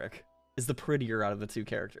pick Emmerich as the prettier out of the two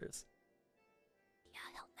characters. Yeah,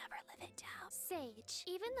 he'll never live it down. Sage,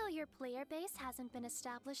 even though your player base hasn't been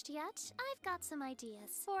established yet, I've got some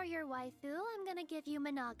ideas. For your waifu, I'm gonna give you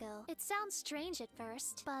Minago. It sounds strange at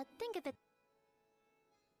first, but think of it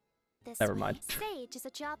this Never way. mind. Sage is a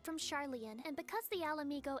job from Charlian, and because the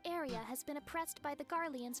Alamigo area has been oppressed by the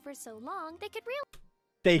Garleans for so long, they could really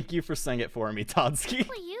Thank you for saying it for me, Todsky.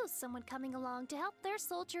 use someone coming along to help their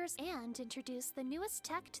soldiers and introduce the newest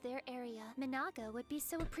tech to their area. Minago would be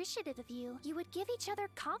so appreciative of you. You would give each other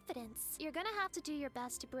confidence. You're gonna have to do your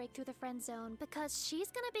best to break through the friend zone, because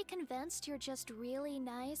she's gonna be convinced you're just really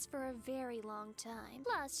nice for a very long time.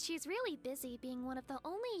 Plus, she's really busy being one of the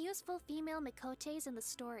only useful female Mikotes in the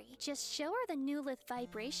story. Just show her the new Lith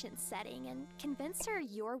vibration setting and convince her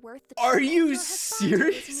you're worth the Are trouble. you Your husband is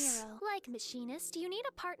serious? Nero. Like Machinist, you need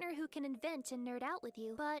a partner who can invent and nerd out with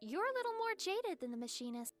you, but you're a little more jaded than the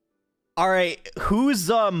machinist. All right, who's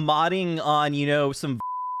modding on, you know, some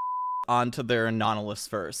onto their Anonymous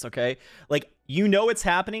first, okay? Like, you know it's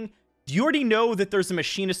happening. You already know that there's a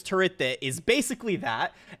machinist turret that is basically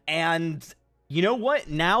that, and you know what?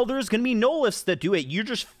 Now there's gonna be no lifts that do it. You're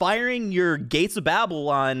just firing your gates of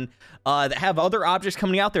Babylon that have other objects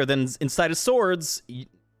coming out there than inside of swords.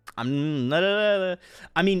 I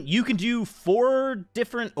mean, you can do 4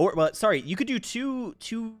 different, or well, sorry, you could do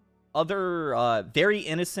two other very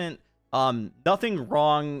innocent, nothing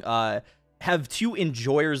wrong. Have 2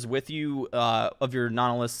 enjoyers with you of your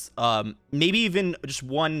non-lists. Maybe even just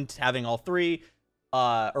one having all 3,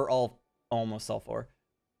 or almost all 4.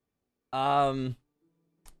 I'm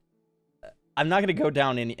not gonna go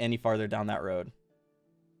down any farther down that road.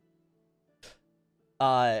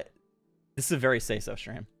 This is a very say-so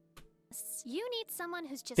stream. You need someone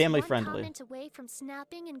who's just family one friendly. comment away from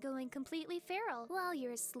snapping and going completely feral. While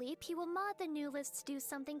you're asleep, he will mod the new lists do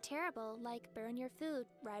something terrible, like burn your food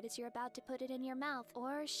right as you're about to put it in your mouth,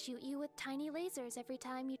 or shoot you with tiny lasers every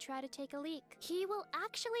time you try to take a leak. He will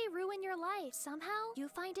actually ruin your life. Somehow, you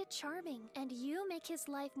find it charming, and you make his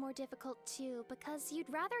life more difficult too, because you'd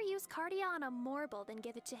rather use Cardia on a Morble than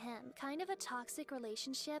give it to him. Kind of a toxic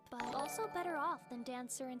relationship, but also better off than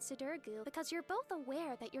Dancer and Sidurgu, because you're both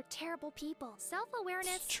aware that you're terrible people.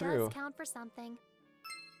 Self-awareness does count for something.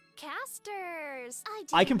 Casters!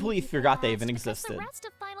 I completely forgot they even existed. The rest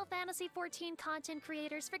of Final Fantasy XIV content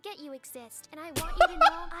creators forget you exist, and I want you to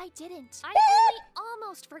know I didn't. I only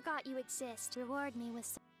almost forgot you exist. Reward me with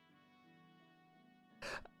some...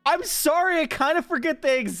 I'm sorry, I kind of forget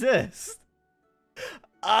they exist.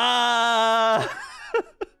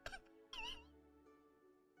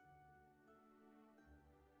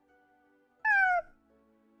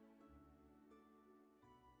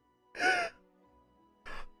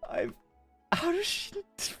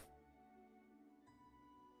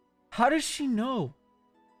 How does she know?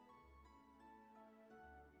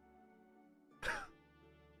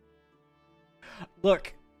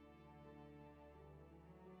 Look.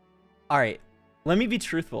 All right, let me be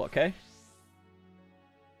truthful, okay?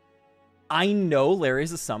 I know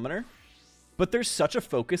Larry's a summoner, but there's such a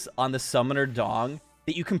focus on the summoner dong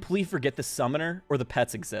that you completely forget the summoner or the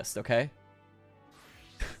pets exist, okay?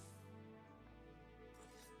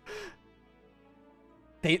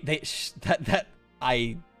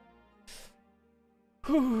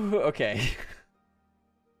 Okay.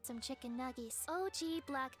 Some chicken nuggies. OG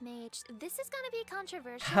Black Mage. This is gonna be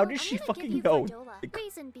controversial. How does she fucking know?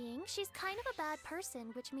 Reason being, she's kind of a bad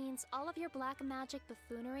person, which means all of your black magic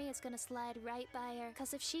buffoonery is gonna slide right by her.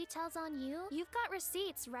 Cause if she tells on you, you've got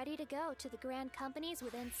receipts ready to go to the grand companies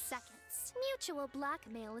within seconds. Mutual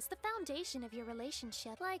blackmail is the foundation of your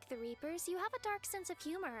relationship. Like the Reapers, you have a dark sense of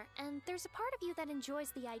humor, and there's a part of you that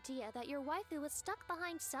enjoys the idea that your waifu is stuck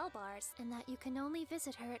behind cell bars, and that you can only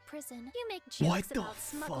visit her at prison. You make jokes about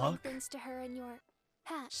smuggling things to her in your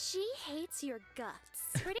hat. She hates your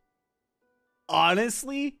guts.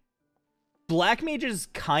 Honestly, Black Mage is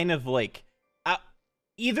kind of like...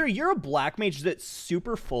 either you're a Black Mage that's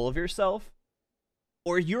super full of yourself,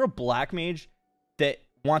 or you're a Black Mage that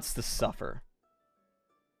wants to suffer.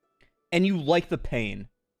 And you like the pain.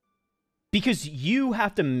 Because you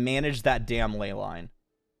have to manage that damn ley line.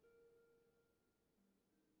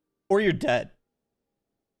 Or you're dead.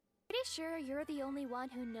 Pretty sure you're the only one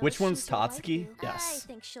who knows. Which one's Tatsuki? Yes. I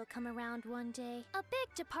think she'll come around one day. A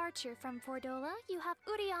big departure from Fordola, you have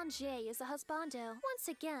Urianger as a husbando. Once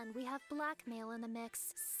again, we have blackmail in the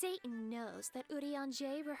mix. Satan knows that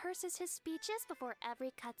Urianger rehearses his speeches before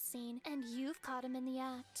every cutscene, and you've caught him in the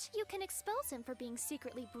act. You can expose him for being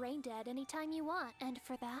secretly brain dead anytime you want, and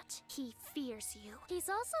for that, he fears you. He's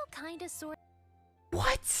also kinda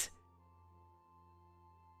What?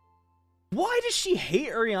 Why does she hate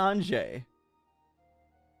Urianger?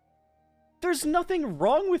 There's nothing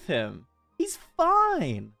wrong with him. He's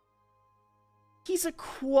fine. He's a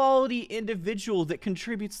quality individual that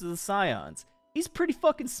contributes to the Scions. He's pretty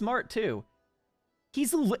fucking smart too.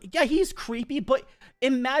 Yeah, he's creepy, but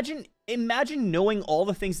imagine knowing all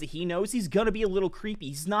the things that he knows. He's gonna be a little creepy.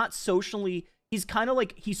 He's not socially... He's kind of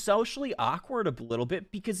like... He's socially awkward a little bit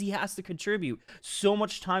because he has to contribute so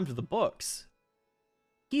much time to the books.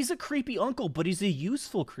 He's a creepy uncle, but he's a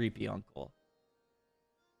useful creepy uncle.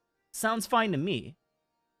 Sounds fine to me.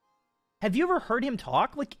 Have you ever heard him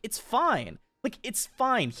talk? Like, it's fine. Like, it's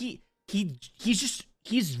fine.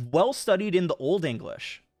 He's well studied in the Old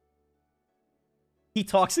English. He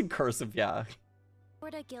talks in cursive, yeah.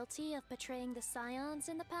 sorta guilty of betraying the Scions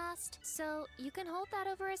in the past, so you can hold that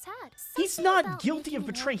over his head. He's Something not about guilty of making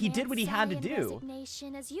an betraying. He old did what he had to man sigh in do.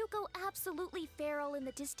 resignation as you go absolutely feral in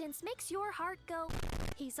the distance makes your heart go.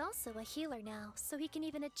 He's also a healer now, so he can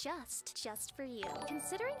even adjust just for you.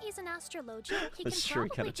 Considering he's an astrologian, he That's can true, he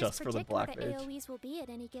can probably just adjust for the predict where black the mage. AoEs will be at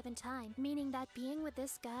any given time, meaning that being with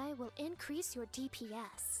this guy will increase your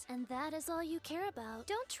DPS. And that is all you care about.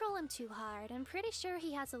 Don't troll him too hard. I'm pretty sure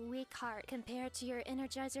he has a weak heart compared to your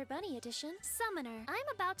Energizer Bunny edition. Summoner,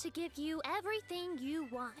 I'm about to give you everything you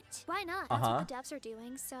want. Why not? That's what the devs are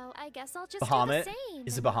doing, so I guess I'll just Bahamut? do the same.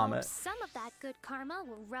 Is it and hope Bahamut? some of that good karma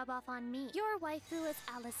will rub off on me. Your waifu is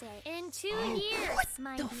Alize. In 2 years,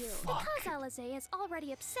 mind you. Because Alize is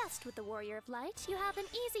already obsessed with the Warrior of Light, you have an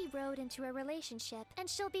easy road into a relationship, and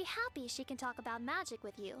she'll be happy she can talk about magic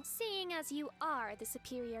with you, seeing as you are the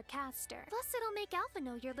superior caster. Plus, it'll make Alpha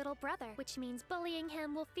know your little brother, which means bullying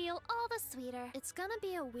him will feel all the sweeter. It's gonna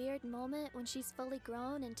be a weird moment when she's fully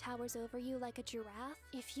grown and towers over you like a giraffe.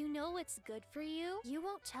 If you know it's good for you, you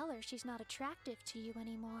won't tell her she's not attractive to you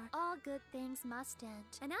anymore. All good things must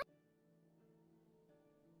end. And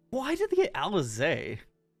Why did they get Alize?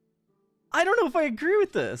 I don't know if I agree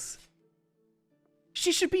with this.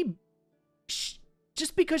 She should be...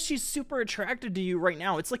 just because she's super attracted to you right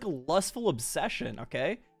now, it's like a lustful obsession,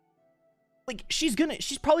 okay? Like, she's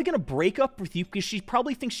probably gonna break up with you because she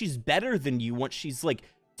probably thinks she's better than you once she's, like,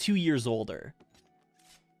 2 years older.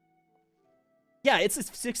 Yeah,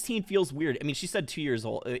 it's 16 feels weird. I mean, she said 2 years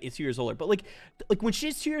old. It's 2 years older, but like when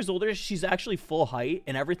she's 2 years older, she's actually full height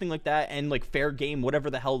and everything like that, and like fair game, whatever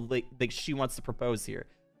the hell like she wants to propose here.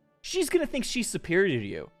 She's gonna think she's superior to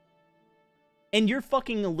you, and you're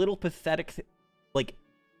fucking a little pathetic, like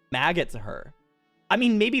maggot to her. I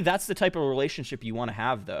mean, maybe that's the type of relationship you want to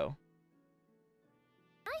have, though.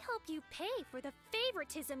 you pay for the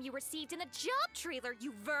favoritism you received in the job trailer,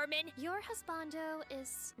 you vermin! Your husbando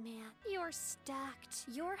is... man, you're stacked.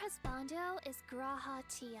 Your husbando is Graha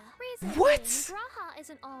Tia. Reason What? being, Graha is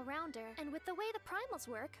an all-rounder, and with the way the primals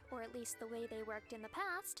work, or at least the way they worked in the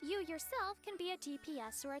past, you yourself can be a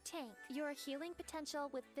DPS or a tank. Your healing potential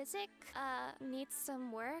with physic, needs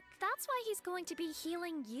some work. That's why he's going to be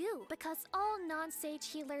healing you, because all non-sage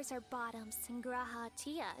healers are bottoms, and Graha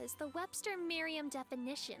Tia is the Webster Merriam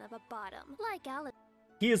definition of a bottom. Like Alice.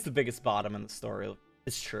 He is the biggest bottom in the story.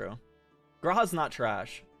 It's true. Graha's not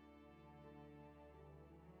trash.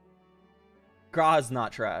 Graha's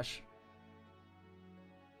not trash.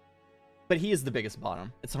 But he is the biggest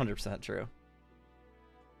bottom. It's 100% true.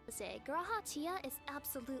 Graha Tia is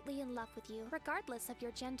absolutely in love with you, regardless of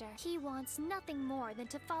your gender. He wants nothing more than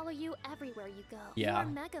to follow you everywhere you go. Yeah.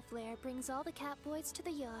 Your Mega Flare brings all the cat boys to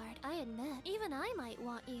the yard. I admit, even I might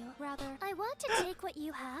want you. Rather, I want to take what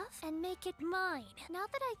you have and make it mine. Now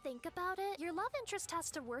that I think about it, your love interest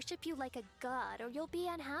has to worship you like a god, or you'll be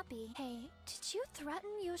unhappy. Hey, did you threaten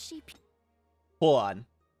Yoshi P? Hold on.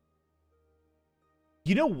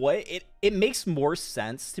 You know what? It makes more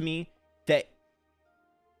sense to me that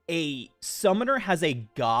a summoner has a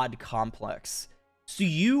god complex. So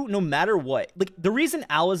you, no matter what, like the reason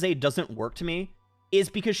Alize doesn't work to me is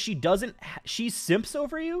because she simps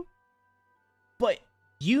over you, but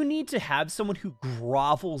you need to have someone who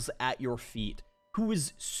grovels at your feet, who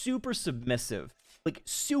is super submissive, like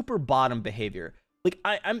super bottom behavior. Like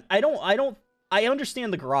I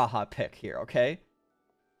understand the Graha pick here, okay?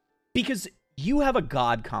 Because you have a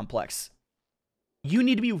god complex. You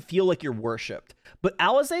need to feel like you're worshipped. But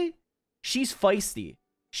Alize, she's feisty.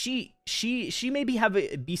 She may be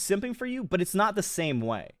simping for you, but it's not the same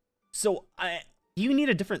way. So you need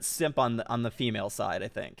a different simp on the female side, I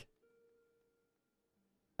think.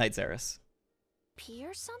 Night Zeris. P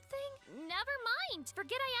or something? Never mind!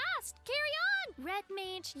 Forget I asked! Carry on! Red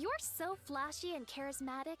Mage, you're so flashy and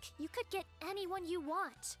charismatic, you could get anyone you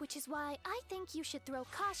want. Which is why I think you should throw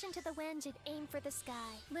caution to the wind and aim for the sky.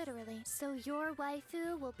 Literally. So your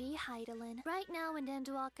waifu will be Heidelin. Right now in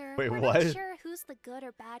Endwalker, Wait, we're what? not sure who's the good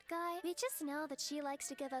or bad guy. We just know that she likes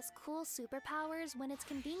to give us cool superpowers when it's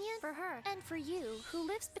convenient for her. And for you, who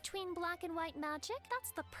lives between black and white magic,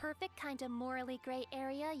 that's the perfect kind of morally gray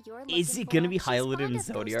area you're looking for. Is it gonna be highlighted in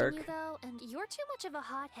Zodiark? You, though, and you're too much of a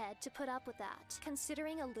hothead to put up with that.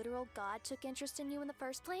 Considering a literal god took interest in you in the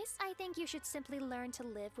first place, I think you should simply learn to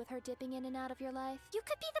live with her dipping in and out of your life. You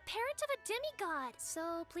could be the parent of a demigod,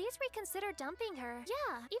 so please reconsider dumping her.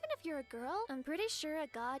 Yeah, even if you're a girl, I'm pretty sure a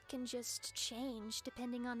god can just change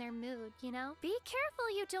depending on their mood, you know? Be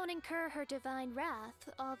careful you don't incur her divine wrath,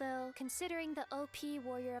 although considering the OP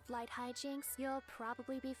Warrior of Light hijinks, you'll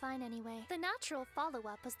probably be fine anyway. The natural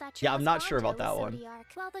follow-up was that Yeah, I'm not sure about that one. one. Zodiac.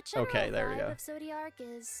 While the general Okay, there we vibe go. of Zodiac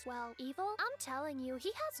is, well, evil, I'm telling you,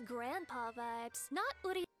 he has grandpa vibes, not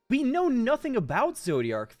Uri. We know nothing about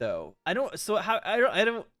Zodiac though. I don't. So how?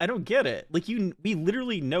 I don't get it. Like we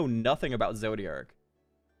literally know nothing about Zodiac.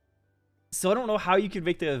 So I don't know how you could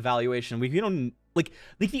make the evaluation. We don't like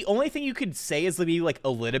the only thing you could say is maybe like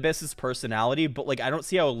Elidibus's personality, but like I don't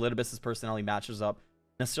see how Elidibus's personality matches up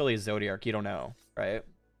necessarily as Zodiac. You don't know, right?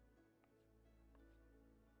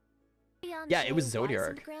 Yeah, it was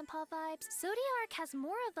Zodiac. Grandpa vibes. Zodiac has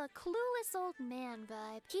more of a clueless old man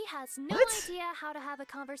vibe. He has no What? idea how to have a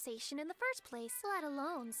conversation in the first place, let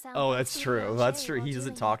alone sound. Oh, like that's Sweet true. Old That's Jay true. while He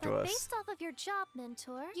doesn't doing talk it. to But us. Based off of your job,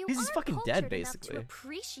 mentor, you He's are fucking dead, cultured enough basically. to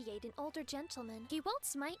appreciate an older gentleman. He won't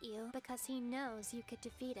smite you because he knows you could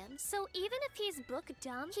defeat him. So even if he's book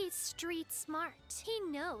dumb, he's street smart. He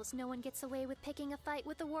knows no one gets away with picking a fight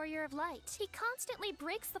with the Warrior of Light. He constantly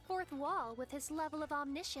breaks the fourth wall with his level of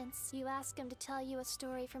omniscience. You ask him to tell you a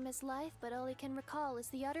story from his life, but all he can recall is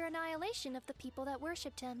the utter annihilation of the people that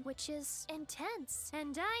worshipped him, which is intense.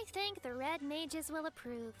 And I think the Red Mages will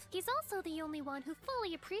approve. He's also the only one who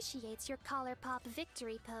fully appreciates your collar pop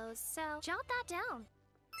victory pose, so jot that down.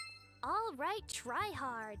 All right,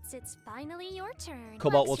 tryhards, it's finally your turn.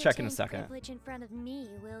 Cobalt, Flex we'll your check in a tank second. privilege in front of me,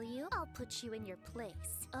 will you? I'll put you in your place.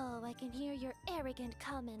 Oh, I can hear your arrogant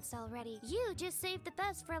comments already. You just saved the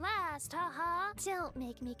best for last, haha. Don't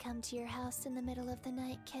make me come to your house in the middle of the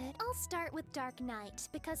night, kid. I'll start with Dark Knight,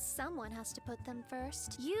 because someone has to put them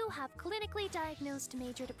first. You have clinically diagnosed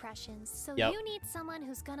major depressions, so Yep. you need someone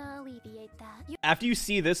who's gonna alleviate that. After you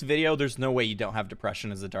see this video, there's no way you don't have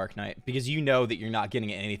depression as a Dark Knight because you know that you're not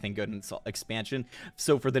getting anything good in expansion.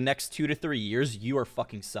 So for the next 2 to 3 years, you are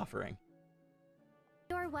fucking suffering.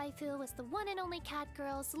 Your waifu was the one and only cat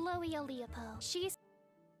girl's Lofi Leopo. She's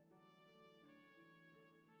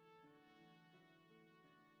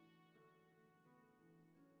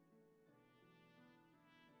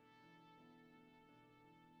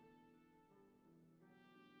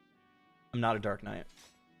I'm not a Dark Knight.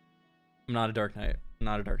 I'm not a Dark Knight. I'm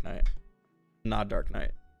not a Dark Knight. I'm not a Dark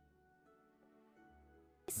Knight.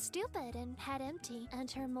 stupid and head empty, and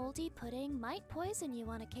her moldy pudding might poison you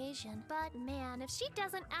on occasion. But man, if she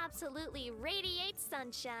doesn't absolutely radiate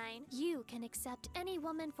sunshine, you can accept any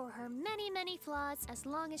woman for her many, many flaws as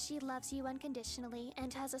long as she loves you unconditionally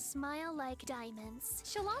and has a smile like diamonds.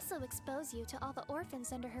 She'll also expose you to all the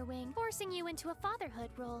orphans under her wing, forcing you into a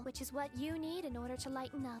fatherhood role, which is what you need in order to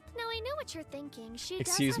lighten up. Now, I know what you're thinking. She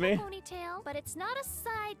Excuse does me? have a ponytail, but it's not a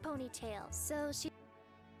side ponytail, so she...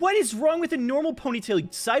 What is wrong with a normal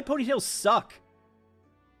ponytail? Side ponytails suck.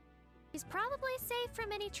 She's probably safe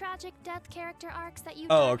from any tragic death character arcs that you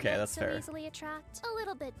Oh, don't okay, yet that's so fair. easily attract. A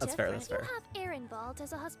little bit That's fair, different. that's fair. You have Aaron Bald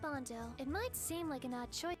as a husbando. It might seem like an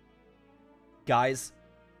odd choice. Guys,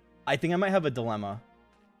 I think I might have a dilemma.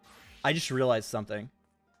 I just realized something.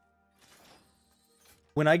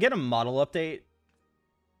 When I get a model update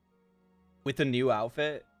with a new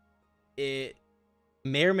outfit, it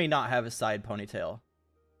may or may not have a side ponytail.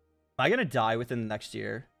 Am I gonna die within the next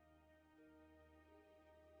year?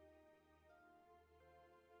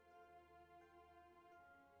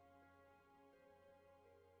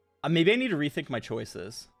 Maybe I need to rethink my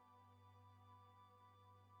choices.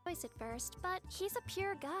 At first, but he's a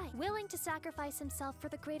pure guy, willing to sacrifice himself for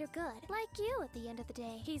the greater good, like you at the end of the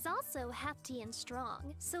day. He's also hefty and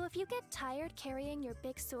strong, so if you get tired carrying your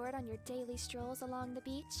big sword on your daily strolls along the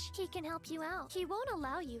beach, he can help you out. He won't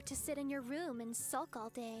allow you to sit in your room and sulk all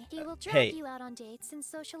day. He will drag Hey. you out on dates and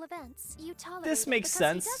social events. You tolerate This it makes because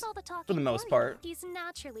he sense does all the talking for the most you. part. He's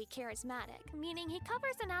naturally charismatic, meaning he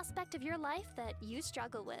covers an aspect of your life that you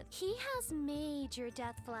struggle with. He has major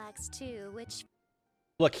death flags too, which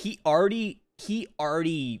Look, he already,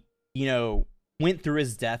 you know, went through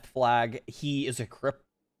his death flag. He is a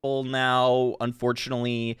cripple now.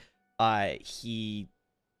 Unfortunately, he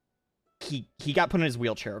got put in his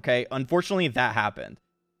wheelchair. Okay, unfortunately, that happened.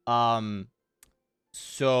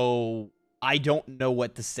 So I don't know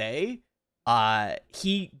what to say.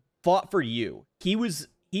 He fought for you. He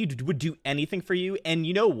would do anything for you. And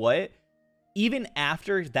you know what? Even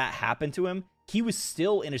after that happened to him, he was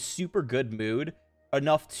still in a super good mood.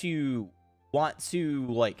 Enough to want to,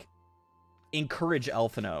 like, encourage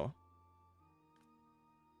Elfino.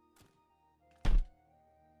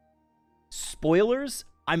 Spoilers?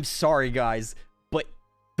 I'm sorry, guys, but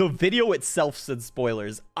the video itself said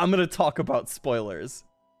spoilers. I'm gonna talk about spoilers.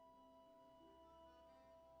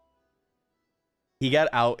 He got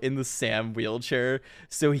out in the Sam wheelchair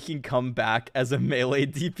so he can come back as a melee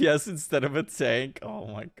DPS instead of a tank. Oh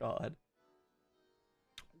my god.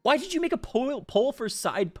 Why did you make a poll for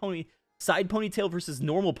side ponytail versus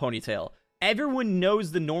normal ponytail? Everyone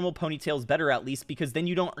knows the normal ponytail is better, at least, because then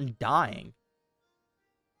you don't earn dying.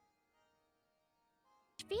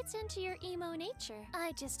 Feeds into your emo nature.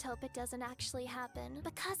 I just hope it doesn't actually happen,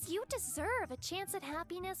 because you deserve a chance at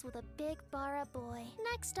happiness with a big Bara boy.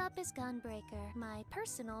 Next up is Gunbreaker, my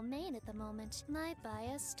personal main at the moment. My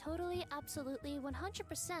bias totally, absolutely,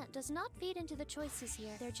 100% does not feed into the choices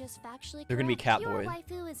here. They're just factually They're gonna be cat Your boys.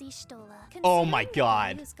 waifu is Ishtola. Oh my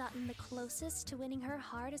god. Who's gotten the closest to winning her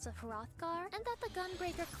heart as a Hrothgar, and that the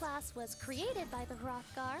Gunbreaker class was created by the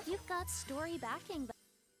Hrothgar, you've got story backing.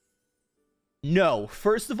 No,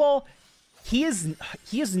 first of all, he is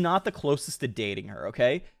not the closest to dating her,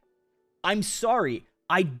 okay? I'm sorry.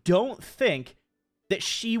 I don't think that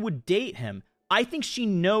she would date him. I think she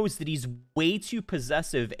knows that he's way too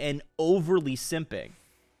possessive and overly simping.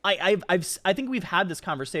 I think we've had this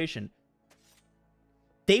conversation.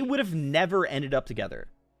 They would have never ended up together.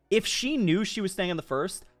 If she knew she was staying on the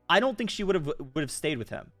first, I don't think she would have stayed with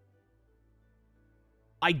him.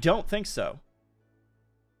 I don't think so.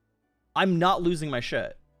 I'm not losing my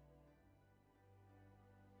shit.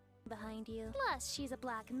 Behind you. Plus, she's a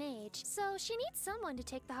black mage, so she needs someone to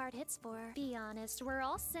take the hard hits for her. Be honest, we're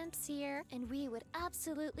all simps here, and we would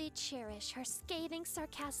absolutely cherish her scathing,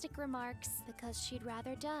 sarcastic remarks, because she'd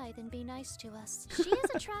rather die than be nice to us. She is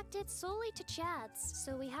attracted solely to chads,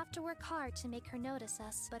 so we have to work hard to make her notice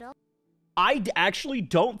us, but I actually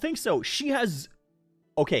don't think so. She has...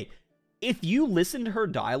 Okay, if you listen to her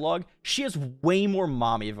dialogue, she has way more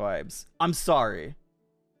mommy vibes. I'm sorry.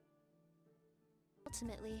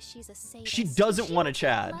 ultimately, she's a sadist. She doesn't want a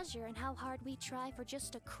Chad. Pleasure in how hard we try for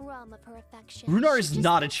just a crumb of her affection. Runar is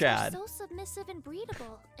not a thinks we're Chad. So submissive and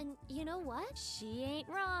breedable, and you know what? She ain't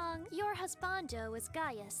wrong. Your husbando is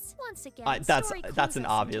Gaius. Once again, that's an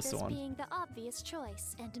obvious one. Being the obvious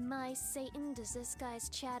choice. And my Satan, does this guy's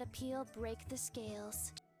Chad appeal break the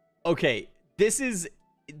scales? Okay, this is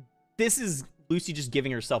Lucy just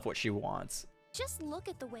giving herself what she wants. Just look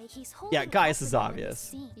at the way he's holding. Yeah, Gaius is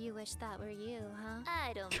obvious. You wish that were you, huh?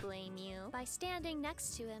 I don't blame you. By standing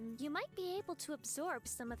next to him, you might be able to absorb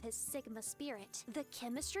some of his Sigma spirit. The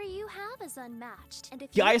chemistry you have is unmatched. And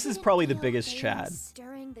if Gaius is probably the feel biggest things Chad.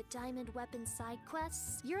 During the Diamond Weapon side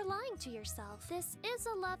quests, you're lying to yourself. This is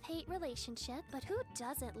a love-hate relationship, but who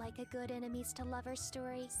doesn't like a good enemies to lovers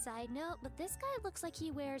story? Side note, but this guy looks like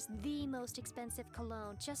he wears the most expensive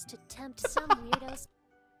cologne just to tempt some weirdos.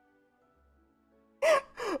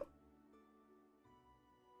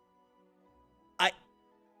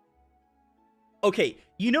 Okay,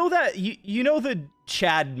 you know that you know the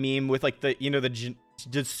Chad meme with like the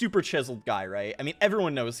the super chiseled guy, right? I mean,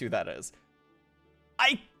 everyone knows who that is.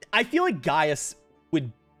 I feel like Gaius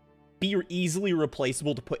would be easily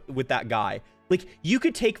replaceable to put with that guy. Like, you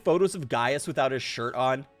could take photos of Gaius without his shirt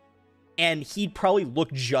on, and he'd probably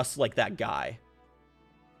look just like that guy.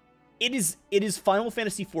 It is Final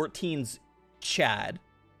Fantasy XIV's Chad.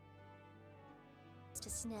 To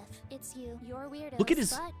sniff. It's you. You're weirdo. Look at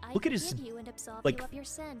his you and absolve like you of your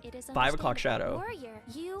sin. It is 5 o'clock shadow. Warrior,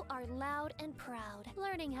 you are loud and proud.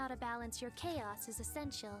 Learning how to balance your chaos is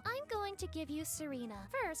essential. I'm going to give you Serena.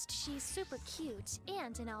 First, she's super cute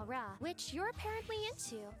and an Alra, which you're apparently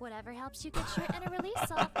into. Whatever helps you get your inner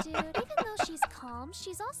release off, dude. Even though she's calm,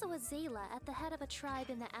 she's also a Zayla at the head of a tribe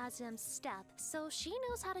in the Azem steppe, so she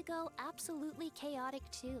knows how to go absolutely chaotic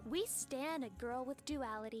too. We stan a girl with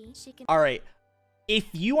duality. She can. All right. If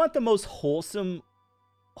you want the most wholesome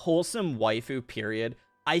waifu, period,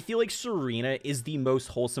 I feel like Serena is the most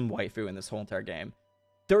wholesome waifu in this whole entire game.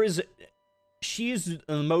 She is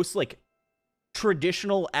the most, like,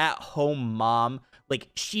 traditional at-home mom. Like,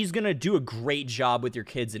 she's gonna do a great job with your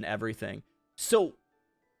kids and everything. So,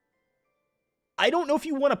 I don't know if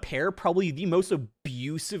you want to pair probably the most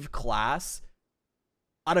abusive class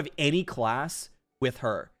out of any class with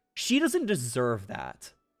her. She doesn't deserve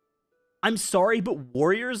that. I'm sorry, but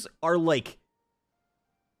warriors are, like,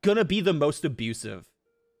 gonna be the most abusive.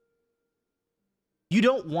 You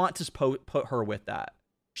don't want to put her with that.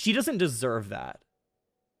 She doesn't deserve that.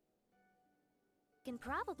 Can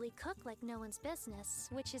probably cook like no one's business,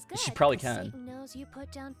 which is good. She probably because can. Satan knows you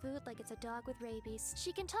put down food like it's a dog with rabies.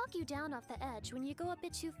 She can talk you down off the edge when you go a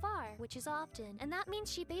bit too far, which is often. And that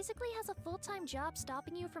means she basically has a full-time job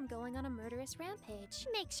stopping you from going on a murderous rampage.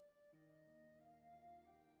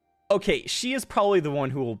 Okay, she is probably the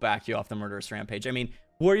one who will back you off the murderous rampage. I mean,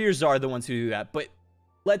 warriors are the ones who do that, but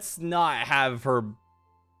let's not have her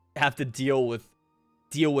have to deal with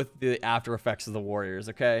the after effects of the warriors,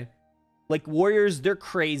 okay? Like, warriors, they're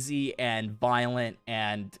crazy and violent,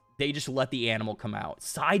 and they just let the animal come out.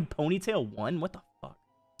 Side ponytail 1? What the fuck?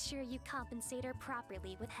 sure you compensate her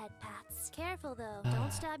properly with head pats. Careful though,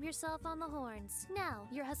 don't stab yourself on the horns. Now,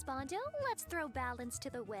 your husbando, let's throw balance to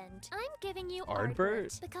the wind. I'm giving you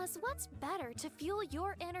Ardbert, because what's better to fuel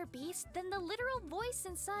your inner beast than the literal voice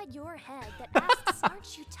inside your head that asks,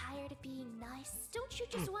 aren't you tired of being nice? Don't you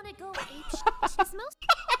just want to go apeshit? Is most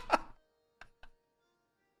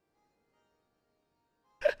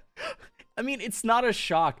I mean, it's not a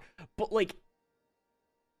shock, but like,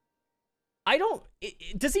 I don't.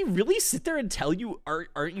 Does he really sit there and tell you,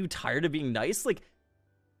 aren't you tired of being nice? Like,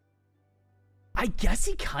 I guess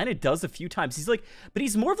he kind of does a few times. He's like, but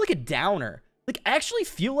he's more of like a downer. Like, I actually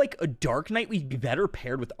feel like a Dark Knight would be better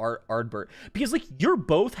paired with Ardbert, because like you're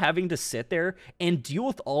both having to sit there and deal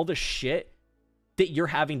with all the shit that you're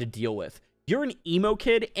having to deal with. You're an emo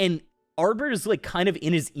kid, and Ardbert is like kind of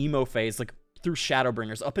in his emo phase, like through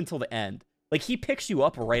Shadowbringers up until the end. Like, he picks you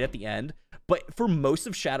up right at the end, but for most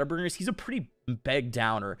of Shadowbringers, he's a pretty big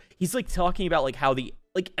downer. He's like talking about like how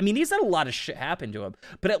I mean, he's had a lot of shit happen to him,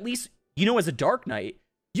 but at least, you know, as a Dark Knight,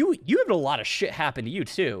 you have a lot of shit happen to you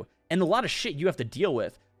too, and a lot of shit you have to deal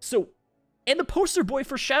with. So, and the poster boy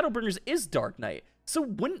for Shadowbringers is Dark Knight. So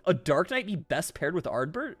wouldn't a Dark Knight be best paired with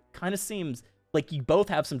Ardbert? Kind of seems like you both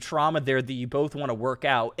have some trauma there that you both want to work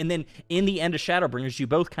out, and then in the end of Shadowbringers, you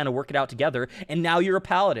both kind of work it out together, and now you're a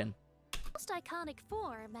paladin. most iconic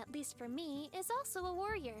form, at least for me, is also a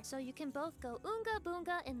warrior, so you can both go oonga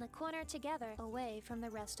boonga in the corner together, away from the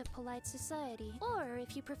rest of polite society. Or,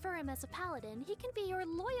 if you prefer him as a paladin, he can be your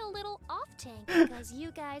loyal little off-tank, because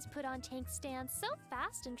you guys put on tank stands so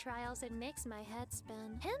fast in trials it makes my head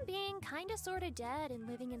spin. Him being kinda sorta dead and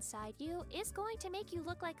living inside you is going to make you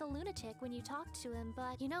look like a lunatic when you talk to him,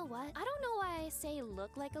 but you know what? I don't know why I say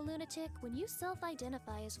look like a lunatic when you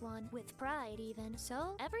self-identify as one, with pride even.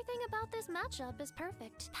 So, everything about this matchup is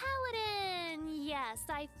perfect. Paladin! Yes,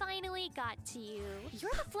 I finally got to you.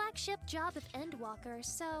 You're the flagship job of Endwalker,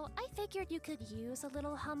 so I figured you could use a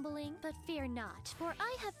little humbling, but fear not, for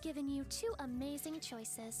I have given you two amazing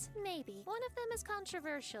choices. Maybe. One of them is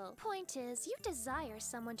controversial. Point is, you desire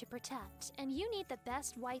someone to protect, and you need the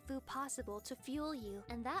best waifu possible to fuel you,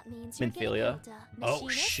 and that means you're getting Hilda. Oh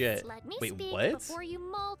shit. Let me Wait, speak what? before you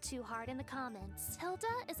maul too hard in the comments. Hilda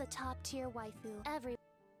is a top-tier waifu.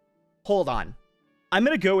 Hold on. I'm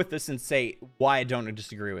gonna go with this and say why I don't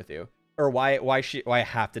disagree with you, or why I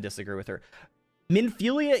have to disagree with her.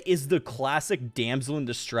 Minfilia is the classic damsel in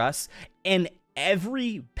distress, and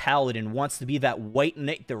every paladin wants to be that white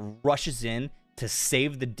knight that rushes in to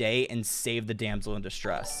save the day and save the damsel in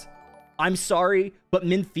distress. I'm sorry, but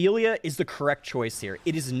Minfilia is the correct choice here.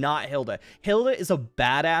 It is not Hilda. Hilda is a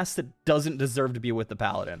badass that doesn't deserve to be with the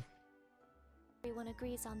paladin. Everyone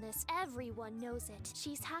agrees on this. Everyone knows it.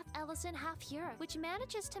 She's half Ellison, half Hura, which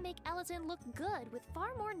manages to make Ellison look good with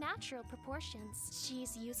far more natural proportions.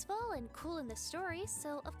 She's useful and cool in the story,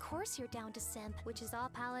 so of course you're down to simp, which is all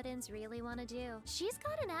paladins really want to do. She's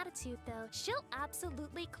got an attitude though. She'll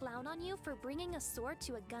absolutely clown on you for bringing a sword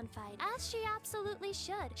to a gunfight, as she absolutely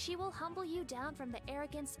should. She will humble you down from the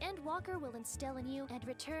arrogance Endwalker will instill in you and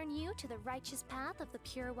return you to the righteous path of the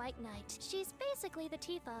pure white knight. She's basically the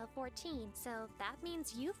Tifa of 14, so that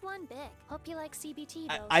means you've won big. Hope you like CBT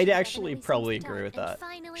though. I'd actually probably agree with that.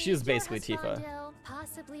 Finally, she is basically Tifa.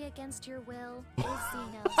 Possibly against your will, is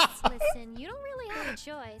Xenos. Listen, you don't really have a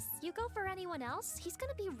choice. You go for anyone else, he's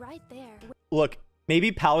gonna be right there. Look,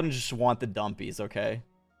 maybe paladins just want the dumpies, okay?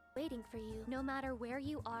 Waiting for you. No matter where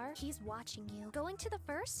you are, he's watching you. Going to the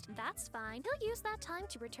first? That's fine. He'll use that time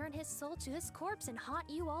to return his soul to his corpse and haunt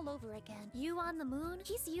you all over again. You on the moon?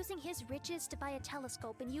 He's using his riches to buy a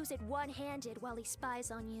telescope and use it one-handed while he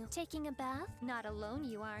spies on you. Taking a bath? Not alone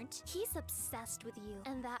you aren't. He's obsessed with you.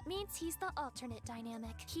 And that means he's the alternate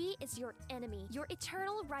dynamic. He is your enemy, your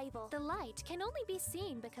eternal rival. The light can only be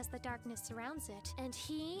seen because the darkness surrounds it. And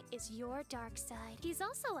he is your dark side. He's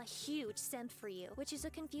also a huge simp for you, which is a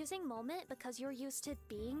confusing moment because you're used to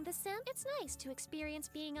being the simp. It's nice to experience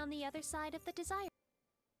being on the other side of the desire.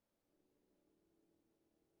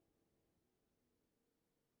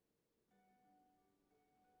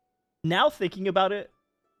 Now thinking about it,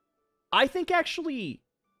 I think actually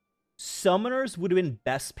summoners would have been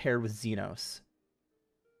best paired with Xenos.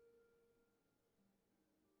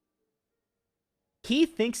 He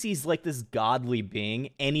thinks he's like this godly being,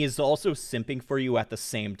 and he is also simping for you at the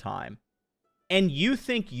same time. And you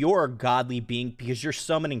think you're a godly being because you're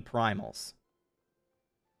summoning primals.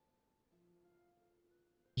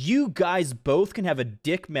 You guys both can have a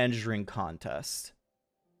dick measuring contest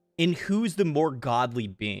in who's the more godly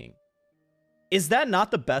being. Is that not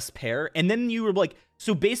the best pair? And then you were like,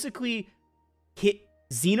 so basically,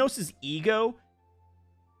 Xenos' ego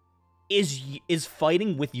is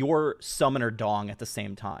fighting with your summoner dong at the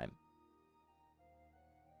same time.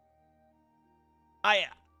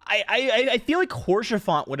 I feel like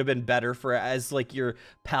Horsefant would have been better for as like your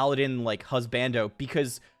paladin like husbando,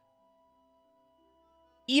 because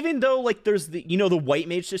even though like there's the, you know, the white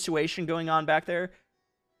mage situation going on back there,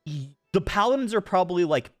 the paladins are probably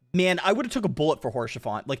like, man, I would have took a bullet for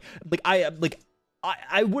Horsefant.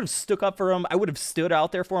 I would have stuck up for him. I would have stood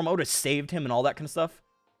out there for him. I would have saved him and all that kind of stuff.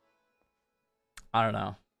 I don't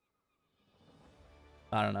know.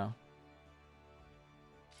 I don't know.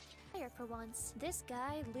 For once, this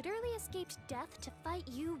guy literally escaped death to fight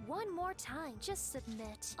you one more time. Just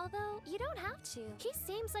submit. Although, you don't have to. He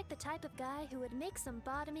seems like the type of guy who would make some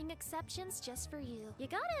bottoming exceptions just for you. You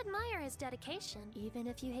gotta admire his dedication, even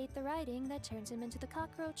if you hate the writing that turns him into the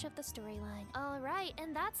cockroach of the storyline. Alright,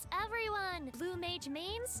 and that's everyone! Blue Mage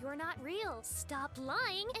mains, you're not real. Stop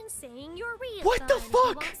lying and saying you're real. What the fuck?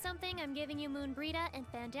 You want something, I'm giving you Moon Brita and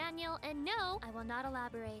Fandaniel, and no, I will not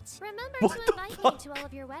elaborate. Remember What to the invite fuck? me to all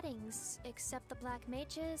of your weddings. Except the Black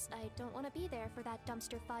Mages, I don't want to be there for that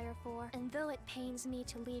dumpster fire for. And though it pains me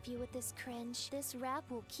to leave you with this cringe, this rap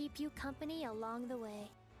will keep you company along the way.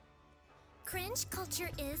 Cringe culture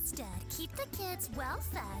is dead. Keep the kids well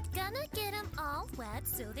fed. Gonna get them all wet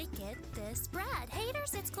so they get this bread.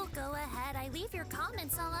 Haters, it's cool, go ahead. I leave your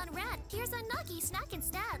comments all on red. Here's a nuggy snack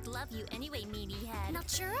instead. Love you anyway, meanie head. Not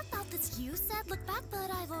sure about this you said. Look back,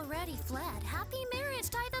 but I've already fled. Happy marriage,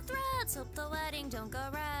 tie the threads. Hope the wedding don't go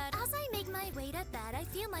red. As I make my way to bed, I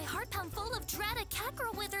feel my heart pound full of dread. A cat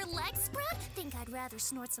girl with her legs spread. Think I'd rather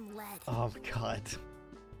snort some lead. Oh my god.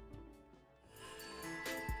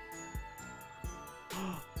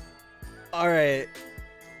 All right.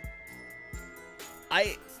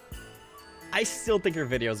 I still think her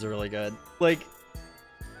videos are really good. Like,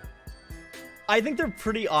 I think they're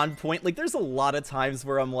pretty on point. Like, there's a lot of times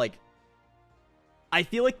where I'm like, I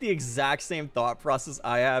feel like the exact same thought process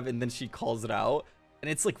I have, and then she calls it out, and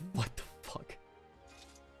it's like, what the fuck?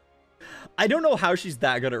 I don't know how she's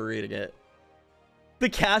that good at reading it. The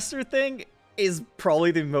caster thing is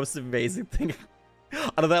probably the most amazing thing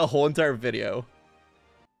out of that whole entire video.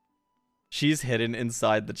 She's hidden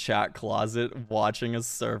inside the chat closet, watching a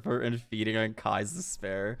surfer and feeding on Kai's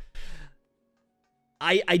despair.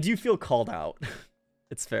 I do feel called out.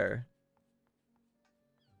 It's fair.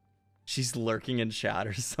 She's lurking in chat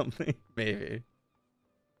or something. Maybe.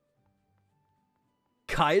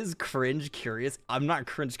 Kai is cringe curious. I'm not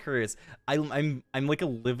cringe curious. I'm like a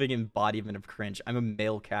living embodiment of cringe. I'm a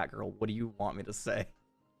male cat girl. What do you want me to say?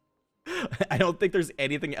 I don't think there's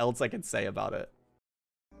anything else I can say about it.